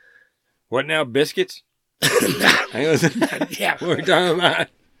 What now? Biscuits? Hang on. Yeah. What are we talking about?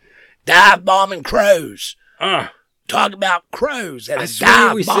 Dive bombing crows. Ah, Talk about crows that I are swear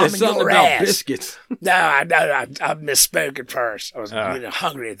dive we said bombing something your about ass. biscuits. No, I misspoke at first. I was Ah. getting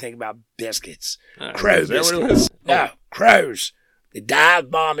hungry to think about biscuits. Ah, Crow is that what it biscuits. was? No, crows. The dive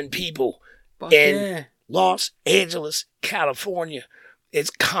bombing people Fuck in yeah. Los Angeles, California. It's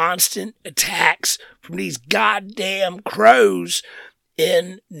constant attacks from these goddamn crows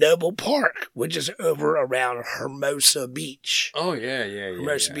in Noble Park, which is over around Hermosa Beach. Oh, yeah.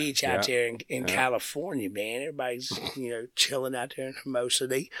 Hermosa Beach out Yeah. there in California, man. Everybody's, chilling out there in Hermosa.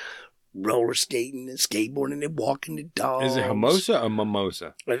 They roller skating and skateboarding and walking the dogs. Is it Hermosa or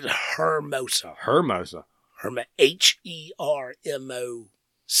Mimosa? It's Hermosa. Hermosa. Hermosa.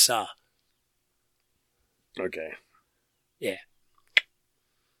 Okay. Yeah.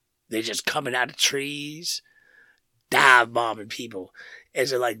 They're just coming out of trees, dive bombing people as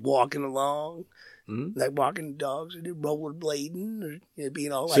they're like walking along, like walking the dogs, and they're rollerblading, or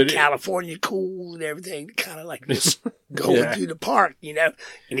being all like So they- California cool and everything, kind of like just going through the park, And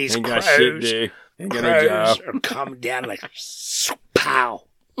these Ain't got shit crows, to do. Ain't got no crows job. are coming down like pow,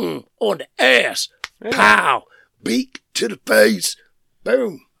 on the ass, pow, beak to the face,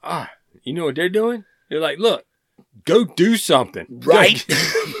 boom. Ah, you know what they're doing? They're like, look, go do something. Right.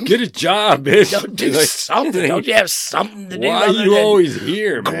 Get a job, bitch. Don't do Like, something. Don't you have something to do? Why are other you than always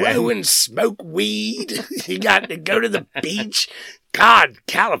here, man? grow and smoke weed? You got to go to the beach. God,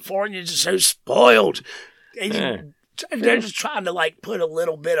 Californians are so spoiled. Yeah. They're just trying to like put a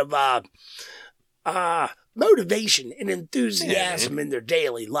little bit of motivation and enthusiasm in their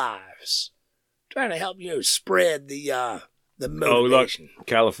daily lives. Trying to help spread the Oh, look, motivation.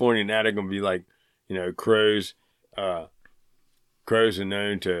 California, now they're going to be like, crows. Crows are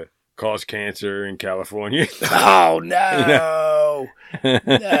known to cause cancer in California. Oh no! No,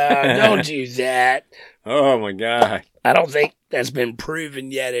 don't do that. Oh, my God. I don't think that's been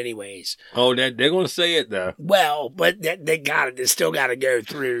proven yet anyways. Oh, they're going to say it, though. Well, but they still got to go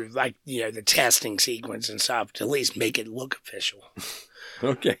through the testing sequence and stuff to at least make it look official.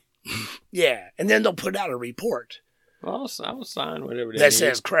 Okay. Yeah, and then they'll put out a report I'll sign whatever they that need.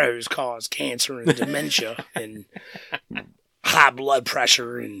 says crows cause cancer and dementia in high blood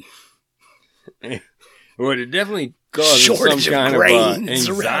pressure and Well, it definitely causes Shortage some of kind brains of around the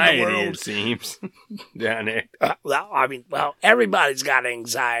anxiety, world. it seems, down there. well, everybody's got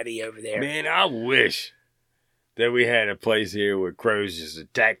anxiety over there. Man, I wish that we had a place here where crows just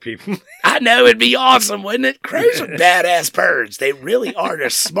attack people. I know, it'd be awesome, wouldn't it? Crows are badass birds. They really are. They're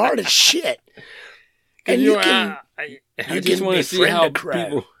smart as shit. And you can, I you just can want to see befriend how a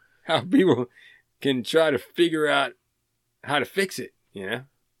crow. people can try to figure out how to fix it, you know?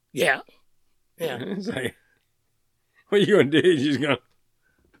 yeah. It's like, what are you going to do? You're just going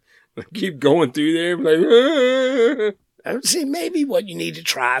to keep going through there? Like, I would say maybe what you need to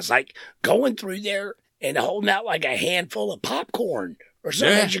try is like going through there and holding out like a handful of popcorn or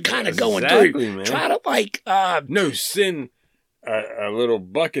something Yeah, as you're kind of going exactly, through. man. Try to like, no, send a little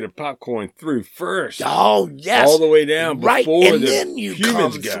bucket of popcorn through first. oh yes, All the way down right, before and the then you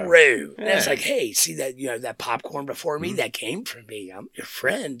humans come go. through. And it's Yeah. like, hey, see that that popcorn before me? That came from me. I'm your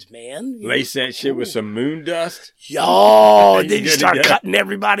friend, man. Lace that shit with some moon dust. Yo, You then you good to start go. cutting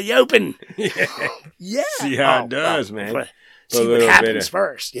everybody open. Yeah. Yeah, See how it does, man. but Put a See what little bit happens of-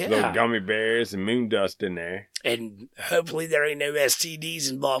 first. Little Yeah, gummy bears and moon dust in there. and hopefully there ain't no STDs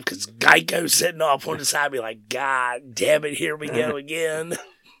involved because Geico's sitting off on the side, be like, God damn it, here we go again.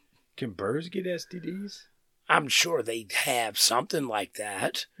 Can birds get STDs? I'm sure they'd have something like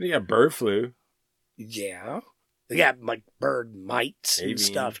that. They got bird flu. Yeah. They got like bird mites Avian. and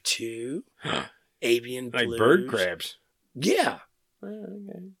stuff too. Avian Like blues. bird crabs. Yeah.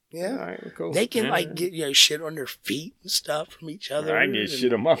 Okay. Yeah. All right, well, cool. They can Yeah. like get shit on their feet and stuff from each other. I get and-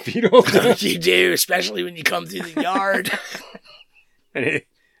 shit on my feet all the time. You do, especially when you come through the yard.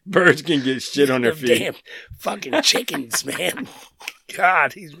 Birds can get shit on their Them feet. Damn fucking chickens, man.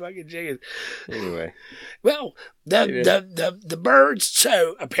 God, these fucking chickens. Anyway, Well, the birds.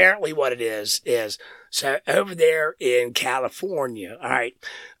 So apparently, what it is so over there in California. All right,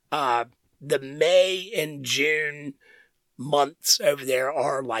 the May and June months over there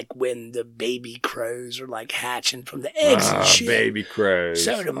are like when the baby crows are like hatching from the eggs and shit. baby crows.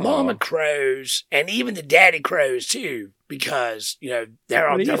 So the mama Aw. crows and even the daddy crows too, because they're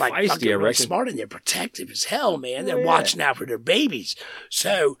Well, they they're get like feisty, fucking I really reckon. smart and they're protective as hell, man. They're Oh, yeah. watching out for their babies,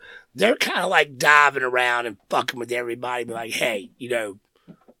 so they're kind of like diving around and fucking with everybody, be like, hey,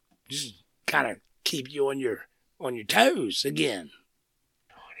 just kind of keep you on your toes again.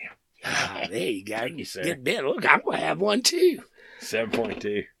 Ah, there you go. Thank you, sir. Get bit. Look, I'm gonna have one too.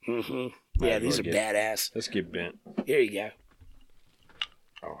 7.2. Mm-hmm. Might Yeah, as these well are get- badass. Let's get bent. Here you go.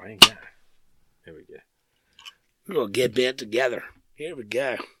 Oh, I ain't got it. There we go. We're gonna get bent together. Here we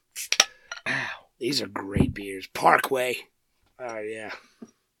go. Ow. These are great beers. Parkway. Oh yeah.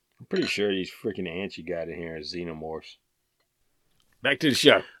 I'm pretty sure these freaking ants you got in here are xenomorphs. Back to the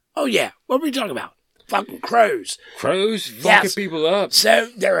show. Oh yeah. What were we talking about? Fucking crows. Crows fucking Yes. people up. So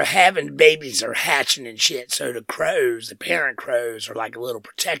they're having babies are hatching and shit. So the crows, the parent crows, are like a little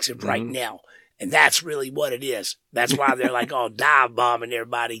protective right now. And that's really what it is. That's why they're like all dive bombing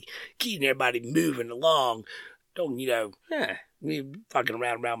everybody, keeping everybody moving along. Don't, Yeah. me fucking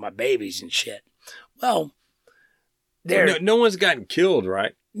around my babies and shit. Well, they're No one's gotten killed,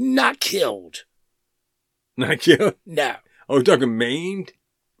 right? not killed. Not killed? No. Oh, we're talking maimed?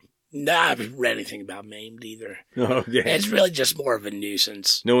 No, I haven't read anything about maimed either. Okay. It's really just more of a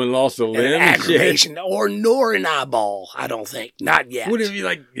nuisance. No one lost a An limb? and shit? aggravation, nor an eyeball, I don't think. Not yet. What if you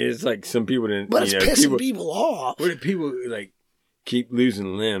like? It's like some people didn't. But it's pissing people, people off. What if people like keep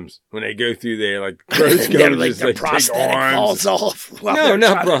losing limbs when they go through there? Like crows go Their, and like, just their like take prosthetic arms. falls off. While No, they're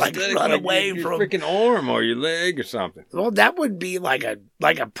not trying to, prosthetic. run like away your from. freaking arm or your leg or something. Well, that would be like a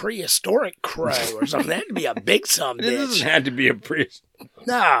prehistoric crow or something. That'd be a big son It doesn't bitch. have to be a priest.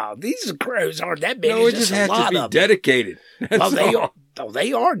 No, these crows aren't that big. No, it It's just a has lot to be of them. dedicated. That's Well, all.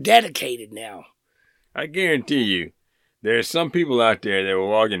 they are dedicated now. I guarantee you, there's some people out there that were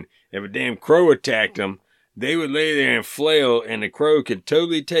walking. If a damn crow attacked them, they would lay there and flail, and the crow could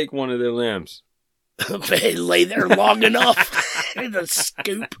totally take one of their limbs. They lay there long enough. The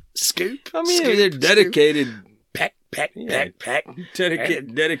scoop. I mean, scoop, they're scoop. dedicated, Peck, Yeah. peck.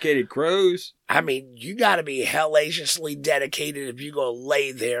 dedicated crows. I mean, you got to be hellaciously dedicated if you go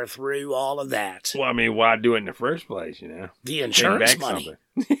lay there through all of that. Well, I mean, why do it in the first place? The Take insurance back money.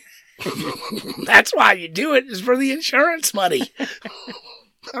 something. That's why you do it, is for the insurance money.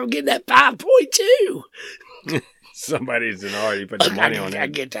 I'm getting that 5.2. Somebody's already put the money on I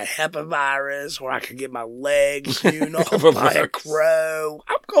that. get the hepavirus, or I could get my legs hewn off by a Hepavirus. crow.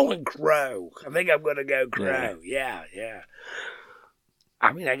 I'm going crow. I think I'm going to go crow. Yeah.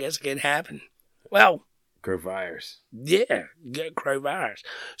 I mean, I guess it can happen. Well, Crow virus. yeah, get crow virus.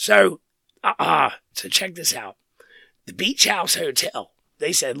 So check this out. the Beach House Hotel,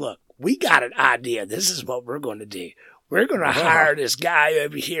 they said, look, we got an idea. This is what we're going to do. We're going to hire this guy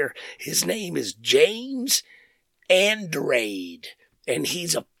over here. His name is James Andrade, and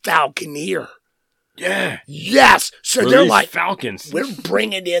he's a falconeer. Yeah. Yes. So they're Release like, falcons. we're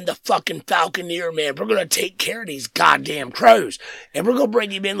bringing in the fucking falconeer, man. We're going to take care of these goddamn crows. And we're going to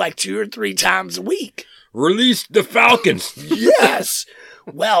bring him in like 2 or 3 times a week. Release the falcons. Yes.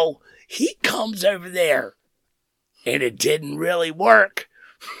 Well, he comes over there, and it didn't really work.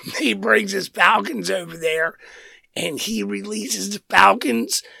 He brings his falcons over there, and he releases the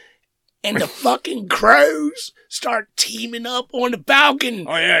falcons, and the fucking crows start teaming up on the falcon.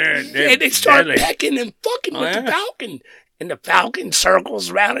 Oh, yeah. And they start deadly. pecking and fucking with yeah. the falcon. And the falcon circles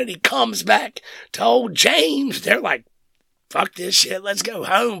around and he comes back to old James. They're like, fuck this shit. Let's go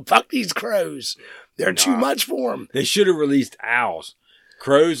home. Fuck these crows. They're too much for them. They should have released owls.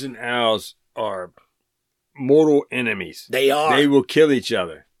 Crows and owls are mortal enemies. They are. They will kill each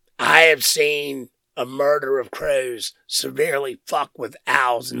other. I have seen a murder of crows severely fuck with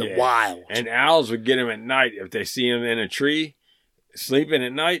owls in the wild. And owls would get them at night. If they see them in a tree, sleeping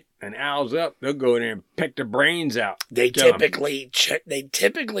at night, and owl's up, they'll go in there and pick the brains out. They Kill 'em.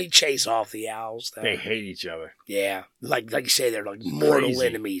 typically chase off the owls, though. They hate each other. Yeah. Like you say, they're like mortal Crazy.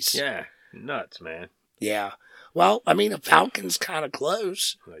 enemies. Yeah. Nuts, man. Yeah. Well, I mean, a falcon's kind of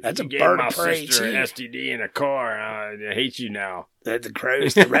close. Like, That's a you gave bird my of prey, sister an too. STD in a car. I hate you now. The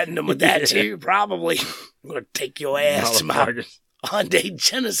crows threatened them with that, too, probably. I'm going to take your ass to my Motherfuckers. Hyundai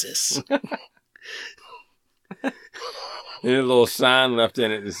Genesis. And a little sign left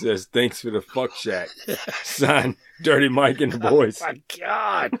in it that says, "Thanks for the fuck shack." Sign, Dirty Mike and the boys. Oh, my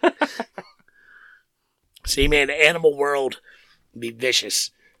God. See, man, the animal world can be vicious.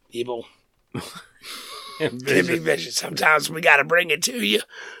 People can be vicious. Sometimes we got to bring it to you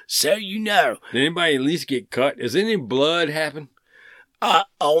so you know. Did anybody at least get cut? Does any blood happen?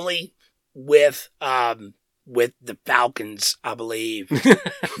 Only with the falcons, I believe.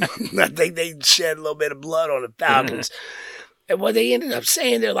 I think they shed a little bit of blood on the falcons. And what they ended up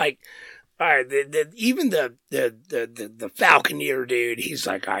saying, they're like, all right, even the falconeer dude, he's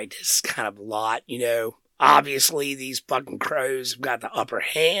like, all right, this is kind of a lot, you know. Obviously, these fucking crows have got the upper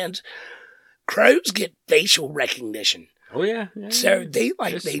hand. Crows get facial recognition. Oh, yeah. So they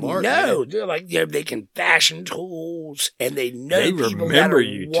smart, know. man. They're like, they can fashion tools, and they know They people remember that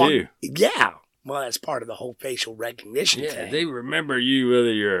are you, too. Yeah. Well, that's part of the whole facial recognition Yeah, thing. they remember you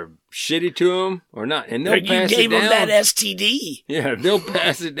whether you're shitty to them or not. And they'll You pass gave it them down. that STD. Yeah, they'll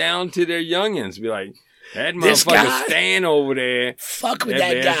pass it down to their youngins. Be like, that This motherfucker guy? Stan over there. Fuck with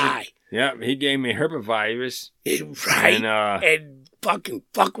That that bastard. guy. Yep, he gave me herpesvirus. Right? And, And fucking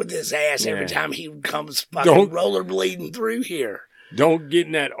fuck with his ass every Yeah. time he comes fucking Don't- rollerblading through here. Don't get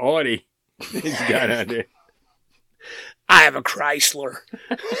in that Audi he's got out there. I have a Chrysler.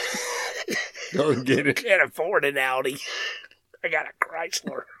 Don't get it. Can't afford an Audi. I got a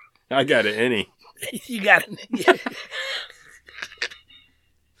Chrysler. I got an any. You got it.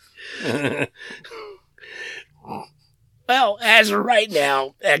 Well, as of right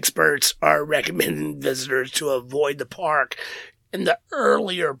now, experts are recommending visitors to avoid the park in the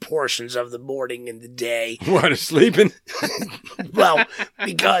earlier portions of the morning and the day. What, sleeping? Well,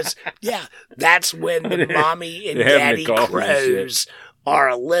 because, yeah, that's when the mommy and They're daddy having a coffee and shit. crows are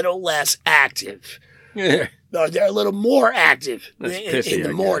a little less active. Yeah. No, they're a little more active That's in pissy, I the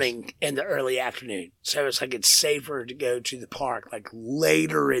guess. morning and the early afternoon. So it's like it's safer to go to the park like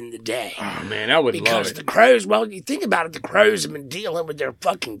later in the day. Oh, man, I would love Because it. the crows, well, you think about it, the crows have been dealing with their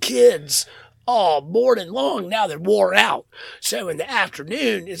fucking kids all morning long. Now they're wore out. So in the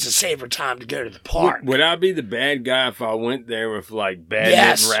afternoon, it's a safer time to go to the park. Would I be the bad guy if I went there with, like, badminton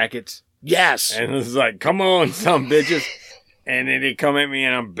Yes. rackets? Yes. And it was like, come on, some bitches. And then they come at me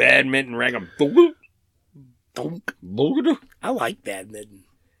and I'm badminton racket. Donk. I'm I like badminton.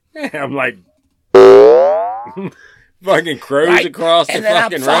 like, fucking crows Right. across the And then I'm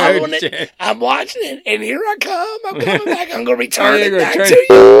fucking following road. it. I'm watching it, and here I come. I'm coming back. I'm going to return you're it gonna back turn- to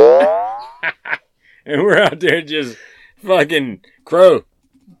you. And we're out there just fucking crow.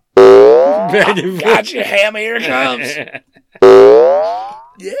 Back and forth. Gotcha, Ham. Here it comes.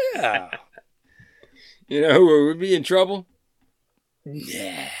 Yeah. You know who would be in trouble?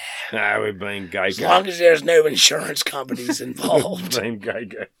 Yeah. I would blame Geico. As long as there's no insurance companies involved. Blame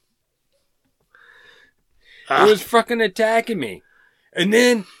Geico. Ah, It was fucking attacking me. And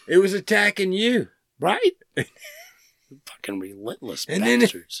then it was attacking you. right? Fucking relentless And then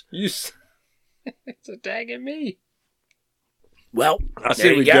bastards. it's attacking me. Well, I there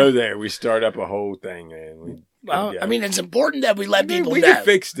say you we go there. We start up a whole thing, man. Well, Yeah. I mean, it's important that we let people we know. can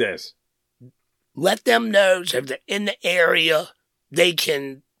fix this. let them know so if they're in the area, they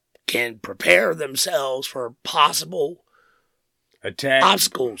can prepare themselves for possible Attack.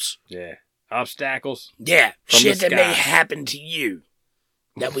 obstacles. Yeah. Obstacles. Yeah, From shit the that may sky. happen to you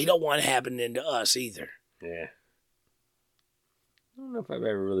that we don't want happening to us either. Yeah. I don't know if I've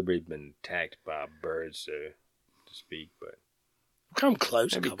ever really been attacked by birds, so to speak, but Come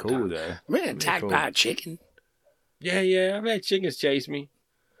close. that'd a be couple cool, times. though. I've been attacked cool. by a chicken. Yeah, I've had chickens chase me.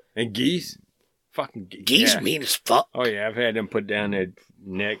 And geese. Fucking geese. Geese Yeah. mean as fuck. Oh, yeah, I've had them put down their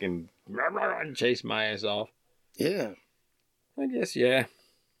neck and chase my ass off. Yeah. I guess, yeah.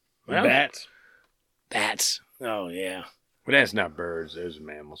 Well- Bats. Bats. Oh, yeah. But that's not birds, those are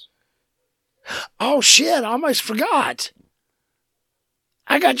mammals. Oh, shit. I almost forgot.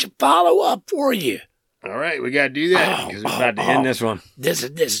 I got your follow-up for you. All right, we got to do that because we're about to end this one. This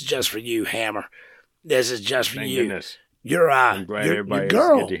is just for you, Hammer. This is just for Thank you. goodness. Your I'm glad your everybody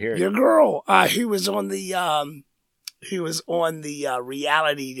girl, gets to hear it. your girl, who was on the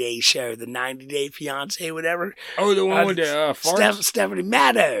reality day show, the 90 Day Fiance, whatever. Oh, the one with the farts? Stephanie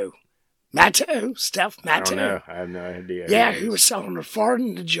Steph I don't Matto. know. I have no idea. Yeah, who was selling her fart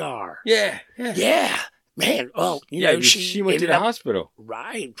in the jar. Yeah. Yeah, man. Well, you know, she went to ended the up- hospital.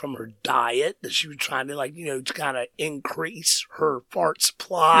 Right, from her diet that she was trying to to kind of increase her fart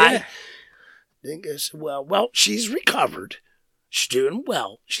supply. Yeah. Then goes, well, she's recovered. She's doing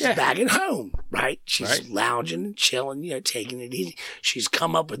well. She's Yeah. back at home, right? She's Right. lounging and chilling, taking it easy. She's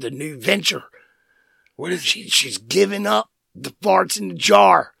come up with a new venture. What is She's giving up the farts in the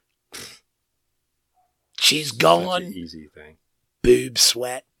jar. She's Such going an easy thing. boob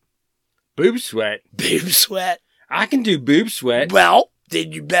sweat. Boob sweat. Boob sweat. I can do boob sweat. Well,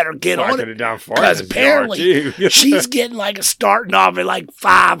 then you better get Well, I on could it. have done fart Because in the jar, apparently too. she's getting a starting off at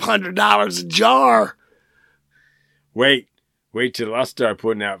 $500 a jar. Wait till I start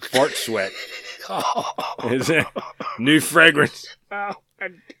putting out fart sweat. It's a new fragrance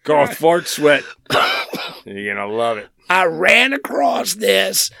called fart sweat. You're gonna love it. I ran across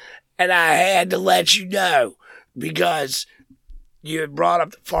this and I had to let you know because you had brought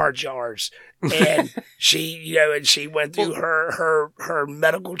up the fart jars and she went through her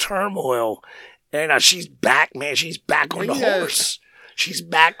medical turmoil and she's back, man. She's back on the horse. She's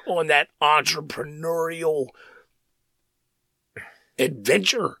back on that entrepreneurial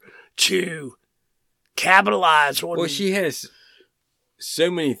adventure to capitalize on. Well, she has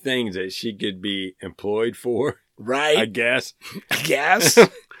so many things that she could be employed for. right. I guess. I guess.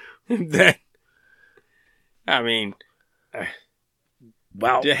 That. I mean,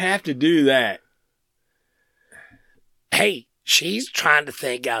 Well, to have to do that. hey, she's trying to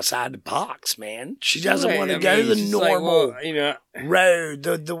think outside the box, man. She doesn't Right, want to I go mean, the it's just like, normal well, road,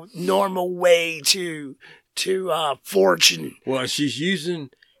 the normal way to fortune. Well, she's using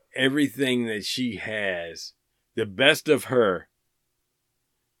everything that she has, the best of her,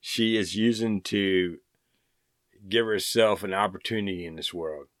 she is using to give herself an opportunity in this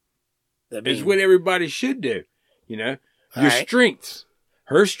world. It's what everybody should do, Your Right. strengths.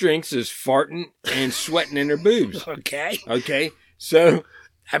 Her strengths is farting and sweating in her boobs. Okay. Okay? So,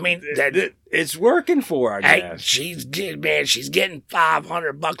 I mean, it's working for her, I hey, guess. she's getting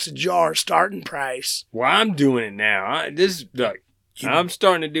 $500 a jar starting price. Well, I'm doing it now. I'm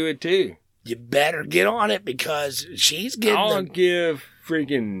starting to do it too. You better get on it because she's getting I'll give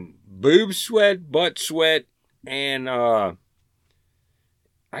freaking boob sweat, butt sweat, and I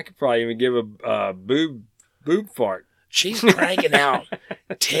could probably even give a boob fart. she's cranking out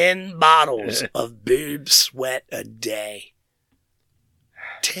 10 bottles of boob sweat a day.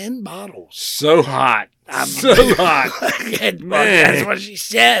 10 bottles. So hot. So hot. And, Man. that's what she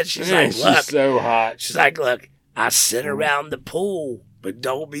said. She's Man, like, she's look. so hot. She's like, look, I sit around the pool, but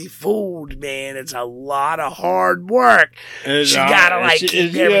don't be fooled, man. It's a lot of hard work. And, She gotta,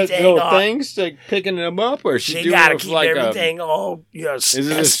 keep everything little on. things like picking them up, or she She doing gotta it with keep like everything all, is it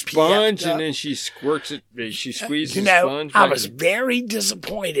a SPF'd sponge up. and then she squirts it? She squeezes You the know, sponge. I like was it- very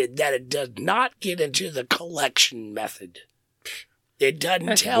disappointed that it does not get into the collection method. It doesn't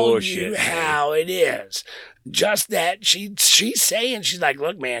That's tell bullshit, you man. how it is. Just that she's saying, she's like,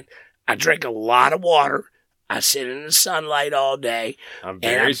 look, man, I drink a lot of water. I sit in the sunlight all day. I'm And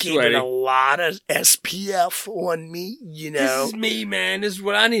very I'm sweaty. keeping a lot of SPF on me, This is me, man. This is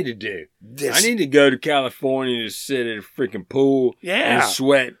what I need to do. This- I need to go to California to sit at a freaking pool Yeah. and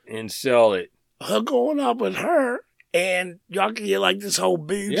sweat and sell it. Hook on up with her, and y'all can get this whole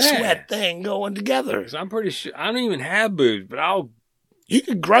boob Yeah. sweat thing going together. 'Cause I'm pretty sure I don't even have boobs, but I'll You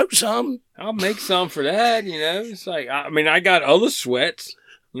could grow some. make some for that. It's like I got other sweats.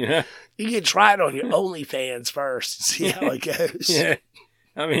 You can try it on your OnlyFans first and see how it goes. Yeah.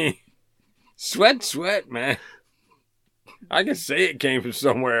 I mean, Sweat, man. I can say it came from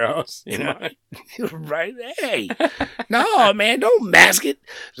somewhere else, you know. Right? Hey, no, man, don't mask it.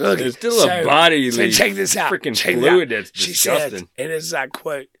 Look, There's still a bodily So check this out. freaking Check this fluid out. that's She disgusting. says, and this is I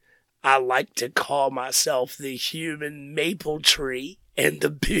quote, "I like to call myself the human maple tree, and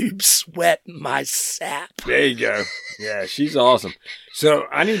the boobs sweat my sap." There you go. Yeah, she's awesome. So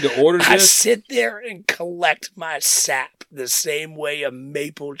I need to order I this. sit there and collect my sap the same way a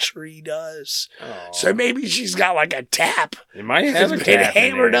maple tree does. Oh, So maybe she's got like a tap. it might have a It's been tap in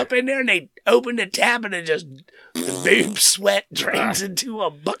hammered there. up in there, and they open the tap, and it just the boob sweat drains into a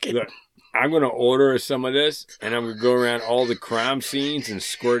bucket. Look, I'm gonna order some of this, and I'm gonna go around all the crime scenes and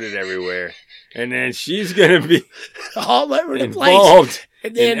squirt it everywhere. And then she's gonna be All over the place. involved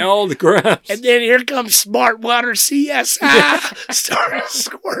And then, in all the crimes. and then here comes Smart Water CSI, started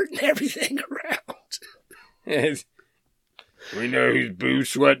squirting everything around. Yes. We know whose boo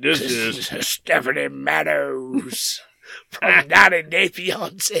sweat this is. Stephanie Meadows from 90 Day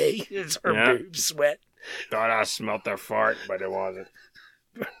Fiance is her Yeah. boob sweat. Thought I smelt her fart, but it wasn't.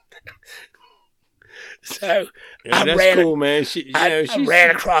 So Yeah, I that's ran- cool, man. She, I she's, ran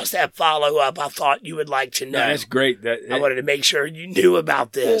across that follow up. I thought you would like to know. No, that's great. I wanted to make sure you knew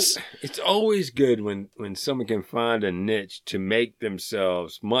about this. It's always good when someone can find a niche to make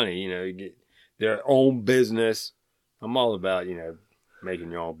themselves money. You know, you get their own business. I'm all about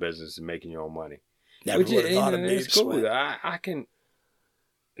making your own business and making your own money. Never Which would have thought of it's boob cool. sweat. I can.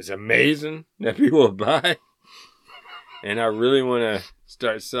 It's amazing that people will buy, and I really want to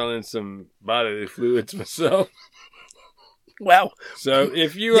start selling some bodily fluids myself. Well, So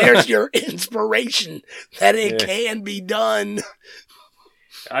if you there's your inspiration that it Yeah. can be done.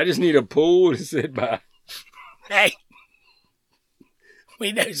 I just need a pool to sit by. Hey,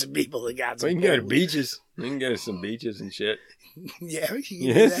 we know some people that got some. We can go to pools. beaches. We can go to some beaches and shit. Yeah, we can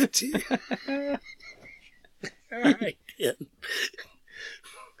Yes. do that too. All right, then.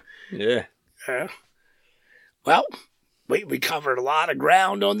 Yeah. Well, we covered a lot of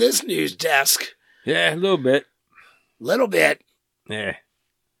ground on this news desk. Yeah, a little bit. Little bit. Yeah.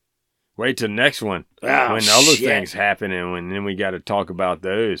 Wait till next one. Oh, when other shit. things happen and then we got to talk about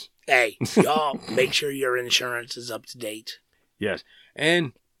those. Hey, y'all, make sure your insurance is up to date. Yes.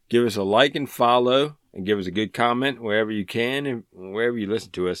 And give us a like and follow and give us a good comment wherever you can and wherever you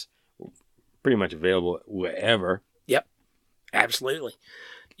listen to us. Pretty much available wherever. Yep, absolutely.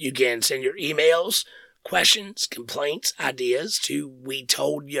 You can send your emails, questions, complaints, ideas to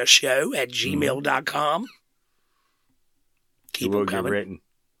wetoldyoushow@gmail.com. Keep It will them get coming. written.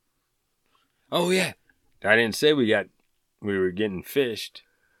 Oh, yeah. I didn't say we were getting fished.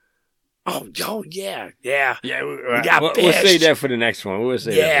 Oh, yeah. Yeah, got we'll fished. save that for the next one. We'll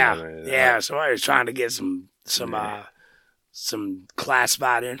save that Yeah, for the next one. yeah. Somebody was trying to get some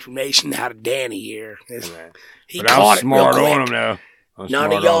classified information out of Danny here. He But caught I'm smart it real on quick. him now. I'm None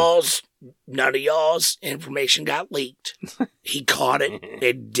smart of on none of y'all's information got leaked. He caught it.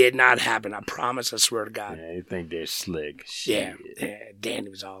 It did not happen. I promise. I swear to him. God. Yeah, you think they're slick. Yeah, Shit. Danny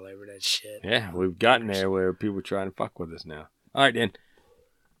was all over that shit. Yeah, we've gotten there where people are trying to fuck with us now. All right, then.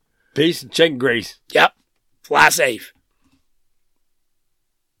 Peace and check grace. Yep. Fly safe.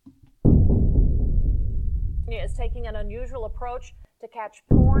 Is taking an unusual approach to catch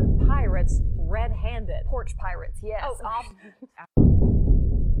porn pirates red-handed. Porch pirates, yes. Oh,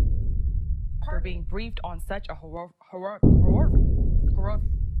 For being briefed on such a horror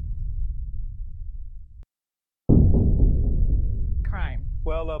crime.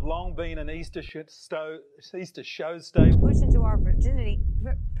 Well, I've long been an Easter show stay. Push into our vicinity.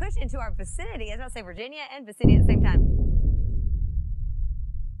 As I say, Virginia and vicinity at the same time.